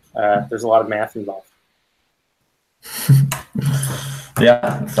 and there's a lot of math involved.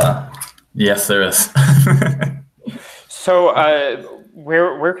 Yes, there is. So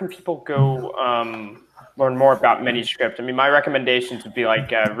where can people go learn more about Miniscript? I mean, my recommendations would be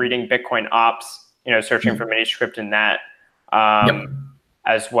like reading Bitcoin Ops, searching for Miniscript in that,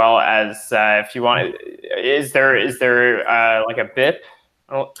 as well as if you want, is there like a BIP?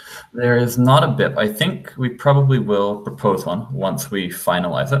 There is not a BIP. I think we probably will propose one once we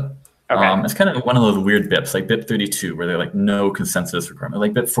finalize it. Okay. It's kind of one of those weird BIPs, like BIP 32, where they're like no consensus requirement,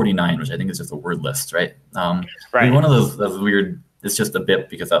 like BIP 49, which I think is just a word list, right? Right. One of those weird, it's just a BIP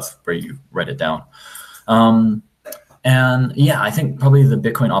because that's where you write it down. And yeah, I think probably the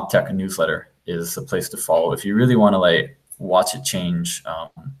Bitcoin OpTech newsletter is the place to follow. If you really want to like watch it change,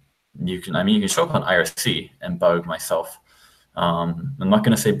 you can show up on IRC and bug myself. I'm not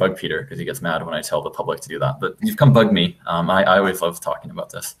going to say bug Peter because he gets mad when I tell the public to do that, but you come bug me. I always love talking about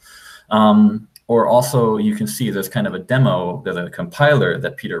this. Or also you can see there's kind of a demo, there's a compiler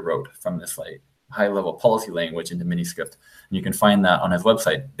that Peter wrote from this like high level policy language into Miniscript. And you can find that on his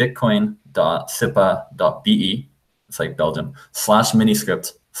website, bitcoin.sipa.be. It's like Belgium,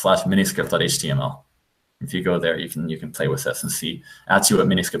 /miniscript/miniscript.html. If you go there, you can play with this and see actually what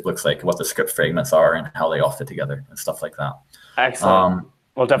Miniscript looks like, what the script fragments are, and how they all fit together and stuff like that. Excellent.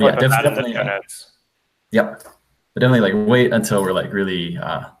 We'll definitely put that in the show notes. Yep. But definitely like wait until we're like really,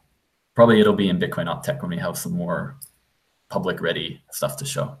 probably it'll be in Bitcoin OpTech when we have some more public ready stuff to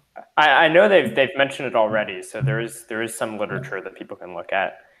show. I know they've mentioned it already, so there is some literature that people can look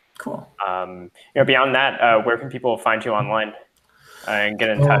at. Cool. Beyond that, where can people find you online and get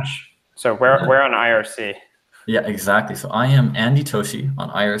in touch? So where on IRC? Yeah, exactly. So I am Andy Toshi on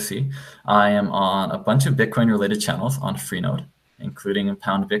IRC. I am on a bunch of Bitcoin-related channels on Freenode, including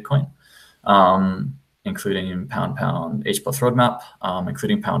Pound Bitcoin, including Pound H+ Roadmap,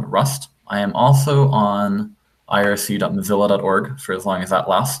 including Pound Rust. I am also on irc.mozilla.org for as long as that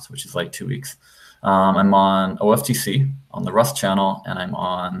lasts, which is like 2 weeks. I'm on OFTC on the Rust channel, and I'm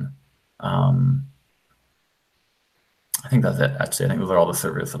on I think that's it, actually. I think those are all the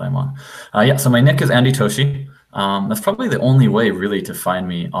servers that I'm on. So my nick is Andy Toshi. That's probably the only way really to find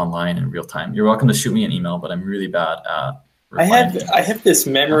me online in real time. You're welcome to shoot me an email, but I'm really bad at replying. I have this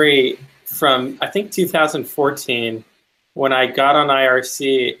memory from, I think, 2014 when I got on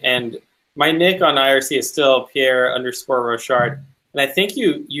IRC, and my nick on IRC is still Pierre_Rochard. And I think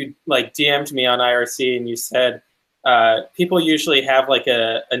you like DM'd me on IRC and you said, people usually have like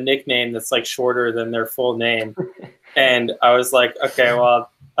a nickname that's like shorter than their full name. And I was like, okay, well,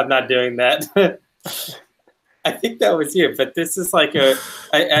 I'm not doing that. I think that was you, but this is like I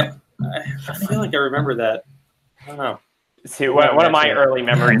feel like I remember that. I don't know. See, one of my early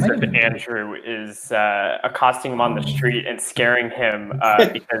memories of Andrew is accosting him on the street and scaring him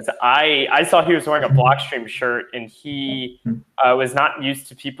because I saw he was wearing a Blockstream shirt, and he was not used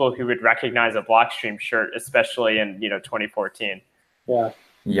to people who would recognize a Blockstream shirt, especially in 2014. Yeah.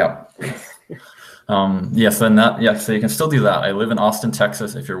 Yep. So you can still do that. I live in Austin,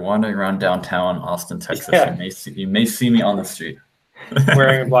 Texas. If you're wandering around downtown Austin, Texas, you may see me on the street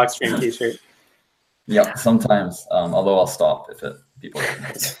wearing a Blockstream t-shirt. Yep, sometimes. Although I'll stop if people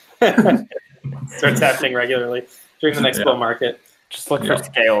starts happening regularly during the next bull market. Just look for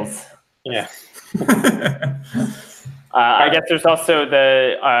scales. Yeah. I guess there's also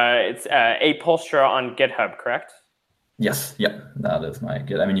it's Apolstra on GitHub, correct? Yes, yeah, that is my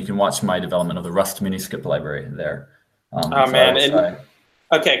good. I mean, you can watch my development of the Rust Miniscript library there.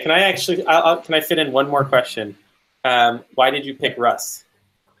 Okay, can I actually? Can I fit in one more question? Why did you pick Rust?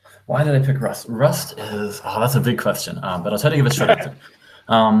 Why did I pick Rust? Rust is that's a big question, but I'll try to give a short answer.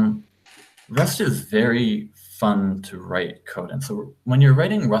 Rust is very fun to write code in. So when you're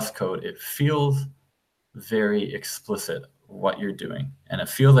writing Rust code, it feels very explicit what you're doing, and it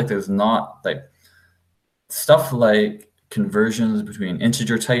feels like there's not like stuff like conversions between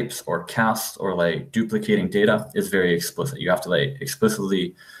integer types or casts or like duplicating data is very explicit. You have to like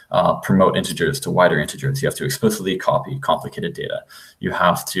explicitly promote integers to wider integers. You have to explicitly copy complicated data. You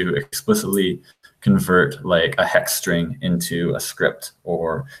have to explicitly convert like a hex string into a script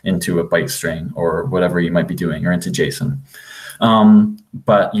or into a byte string or whatever you might be doing, or into JSON.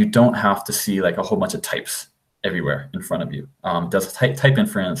 But you don't have to see like a whole bunch of types everywhere in front of you. It does type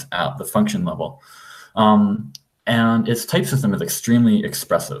inference at the function level. And its type system is extremely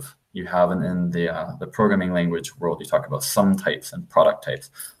expressive. You have in the programming language world, you talk about sum types and product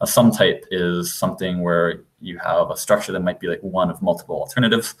types. A sum type is something where you have a structure that might be like one of multiple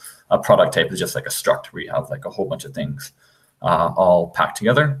alternatives. A product type is just like a struct where you have like a whole bunch of things all packed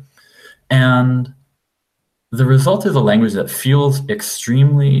together. And the result is a language that feels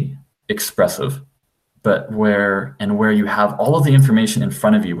extremely expressive, but where you have all of the information in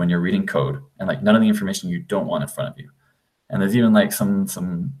front of you when you're reading code, and like none of the information you don't want in front of you. And there's even like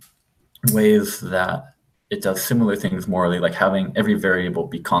some ways that it does similar things morally, like having every variable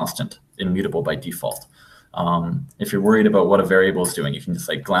be constant, immutable by default. If you're worried about what a variable is doing, you can just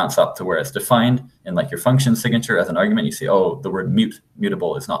like glance up to where it's defined in like your function signature as an argument. You say, oh, the word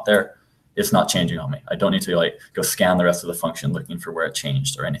mutable is not there. It's not changing on me. I don't need to like go scan the rest of the function looking for where it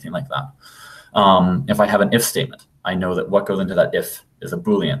changed or anything like that. If I have an if statement, I know that what goes into that if is a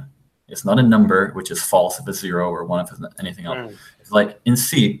Boolean. It's not a number, which is false if it's 0 or 1 if it's anything else. It's like in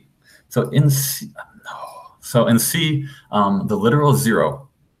C. So in C, the literal 0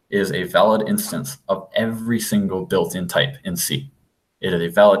 is a valid instance of every single built-in type in C. It is a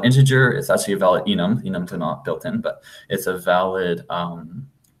valid integer. It's actually a valid enum. Enums are not built in, but it's a valid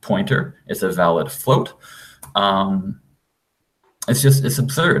pointer. It's a valid float. It's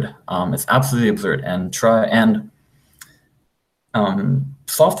absurd. It's absolutely absurd. And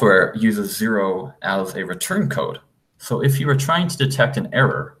software uses 0 as a return code. So if you are trying to detect an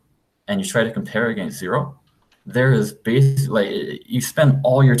error and you try to compare against 0, there is basically, you spend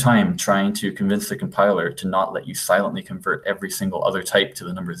all your time trying to convince the compiler to not let you silently convert every single other type to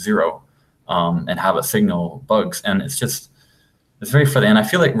the number 0 and have it signal bugs. And it's very funny. And I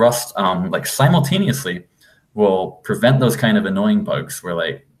feel like Rust like simultaneously will prevent those kind of annoying bugs where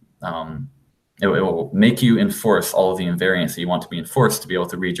like it will make you enforce all of the invariants that you want to be enforced to be able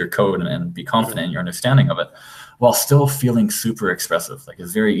to read your code and be confident in your understanding of it, while still feeling super expressive. Like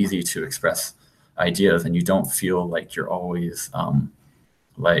it's very easy to express ideas, and you don't feel like you're always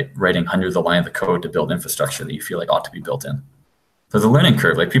like writing hundreds of lines of code to build infrastructure that you feel like ought to be built in. There's a learning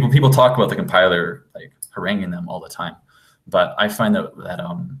curve. Like people talk about the compiler like haranguing them all the time, but I find that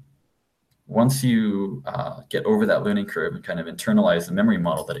once you get over that learning curve and kind of internalize the memory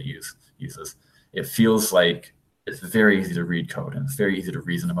model that it uses, it feels like it's very easy to read code and it's very easy to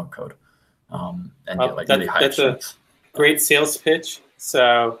reason about code and get like really high assurance. A great sales pitch.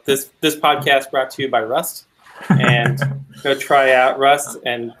 So this podcast brought to you by Rust, and go try out Rust,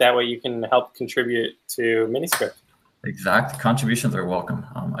 and that way you can help contribute to Miniscript. Exact contributions are welcome.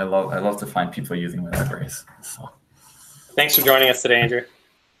 I love to find people using my libraries. So. Thanks for joining us today, Andrew.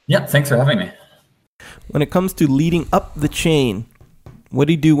 Yeah, thanks for having me. When it comes to leading up the chain, what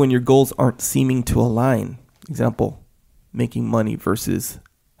do you do when your goals aren't seeming to align? Example, making money versus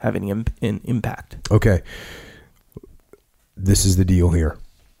having an impact. Okay. This is the deal here.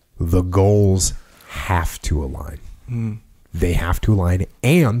 The goals have to align. They have to align,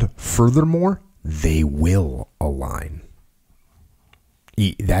 and furthermore, they will align.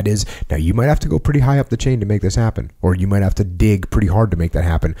 That is, now you might have to go pretty high up the chain to make this happen, or you might have to dig pretty hard to make that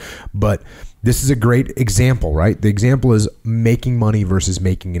happen. But this is a great example, right? The example is making money versus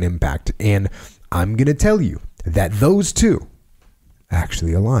making an impact. And I'm going to tell you that those two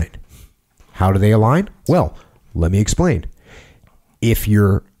actually align. How do they align? Well, let me explain. If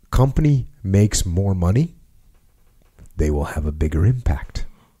your company makes more money, they will have a bigger impact,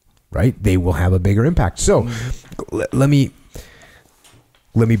 right? They will have a bigger impact. So let me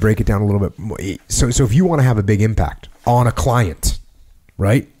break it down a little bit more. So if you want to have a big impact on a client,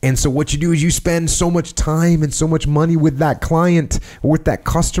 right? And so what you do is you spend so much time and so much money with that client or with that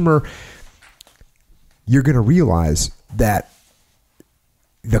customer, you're going to realize that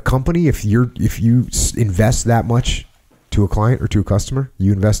the company, if you invest that much to a client or to a customer,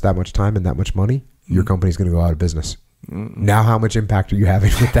 you invest that much time and that much money, your company's going to go out of business. Now, how much impact are you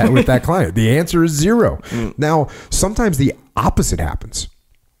having with that client? The answer is zero. Now, sometimes the opposite happens.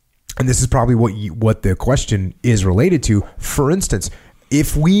 And this is probably what the question is related to. For instance,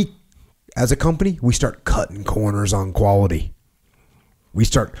 if we, as a company, we start cutting corners on quality, we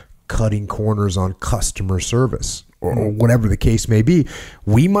start cutting corners on customer service, or whatever the case may be,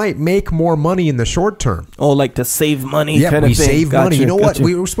 we might make more money in the short term. Oh, like to save money? Yeah, kind we of thing. save money. You know what? Gotcha.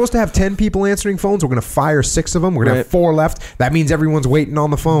 We were supposed to have 10 people answering phones. We're going to fire 6 of them. We're going to have 4 left. That means everyone's waiting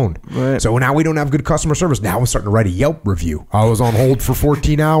on the phone. Right. So now we don't have good customer service. Now we're starting to write a Yelp review. I was on hold for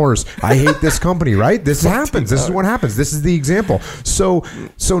 14 hours. I hate this company, right? This happens. This is what happens. This is the example. So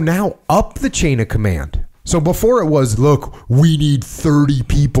now up the chain of command. So before it was, look, we need 30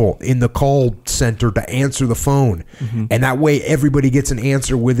 people in the call center to answer the phone. And that way everybody gets an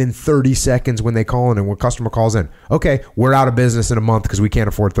answer within 30 seconds when they call in and when customer calls in. Okay, we're out of business in a month because we can't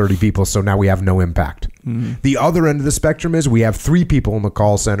afford 30 people, so now we have no impact. The other end of the spectrum is we have 3 people in the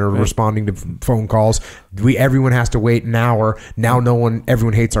call center responding to phone calls. Everyone has to wait an hour. Now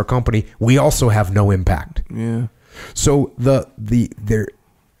everyone hates our company. We also have no impact. Yeah. So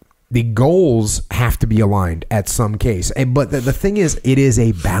the goals have to be aligned at some case. But the thing is, it is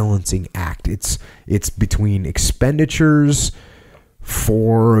a balancing act. It's between expenditures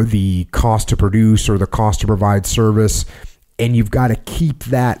for the cost to produce or the cost to provide service, and you've got to keep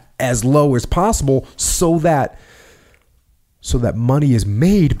that as low as possible so that money is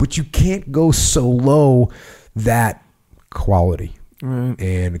made, but you can't go so low that quality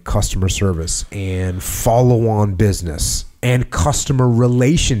and customer service and follow-on business and customer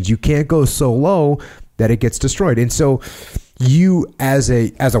relations, you can't go so low that it gets destroyed. And so you as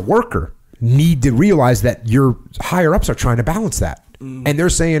a worker need to realize that your higher ups are trying to balance that. And they're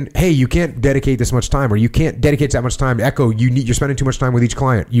saying, hey, you can't dedicate this much time, or you can't dedicate that much time. Echo, you're spending too much time with each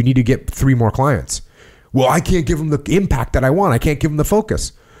client. You need to get 3 more clients. Well, I can't give them the impact that I want. I can't give them the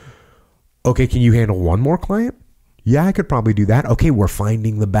focus. Okay, can you handle 1 more client? Yeah, I could probably do that. Okay, we're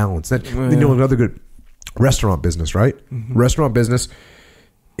finding the balance. Another good restaurant business, right? Restaurant business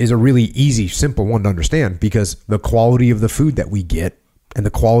is a really easy, simple one to understand because the quality of the food that we get and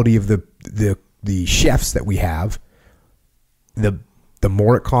the quality of the chefs that we have, the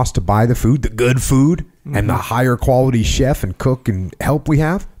more it costs to buy the food, the good food, and the higher quality chef and cook and help we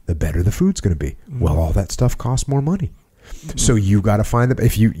have, the better the food's going to be. Well, all that stuff costs more money. So you got to find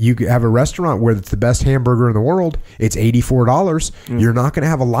if you have a restaurant where it's the best hamburger in the world, it's $84. You're not going to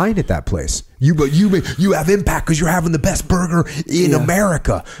have a line at that place. You have impact because you're having the best burger in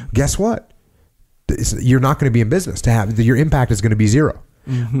America. Guess what? You're not going to be in business to have your impact is going to be 0.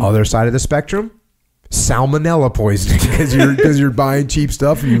 Other side of the spectrum, salmonella poisoning because you're buying cheap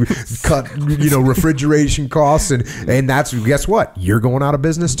stuff. You cut refrigeration costs and that's, guess what, you're going out of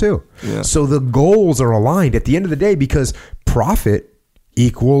business too. So the goals are aligned at the end of the day because profit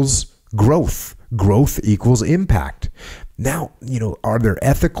equals growth equals impact. Now, are there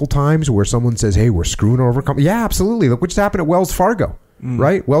ethical times where someone says, hey, we're screwing over company? Yeah, absolutely. Look what just happened at Wells Fargo,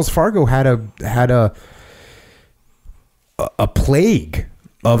 right? Wells Fargo had a plague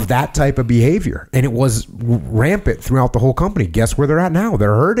of that type of behavior, and it was rampant throughout the whole company. Guess where they're at now?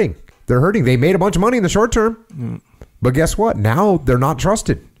 They're hurting. They made a bunch of money in the short term, but guess what? Now they're not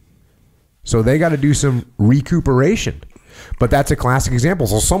trusted. So they got to do some recuperation. But that's a classic example.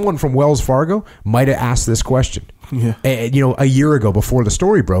 So someone from Wells Fargo might have asked this question, a year ago before the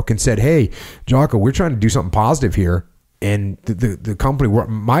story broke, and said, "Hey, Jocko, we're trying to do something positive here, and the company,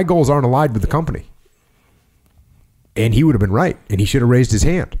 my goals aren't aligned with the company." And he would have been right, and he should have raised his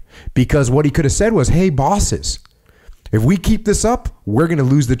hand, because what he could have said was, hey, bosses, if we keep this up, we're going to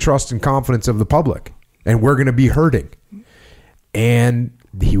lose the trust and confidence of the public, and we're going to be hurting. And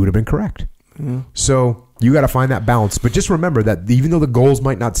he would have been correct. So you got to find that balance. But just remember that even though the goals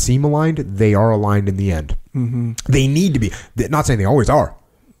might not seem aligned, they are aligned in the end. They need to be. Not saying they always are,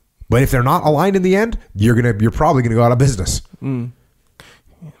 but if they're not aligned in the end, you're probably going to go out of business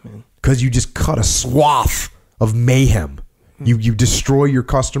because you just cut a swath of mayhem. You destroy your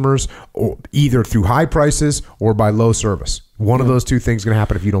customers, or either through high prices or by low service. One of those two things is going to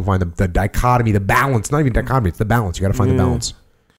happen if you don't find the dichotomy, the balance. Not even dichotomy, it's the balance. You got to find the balance.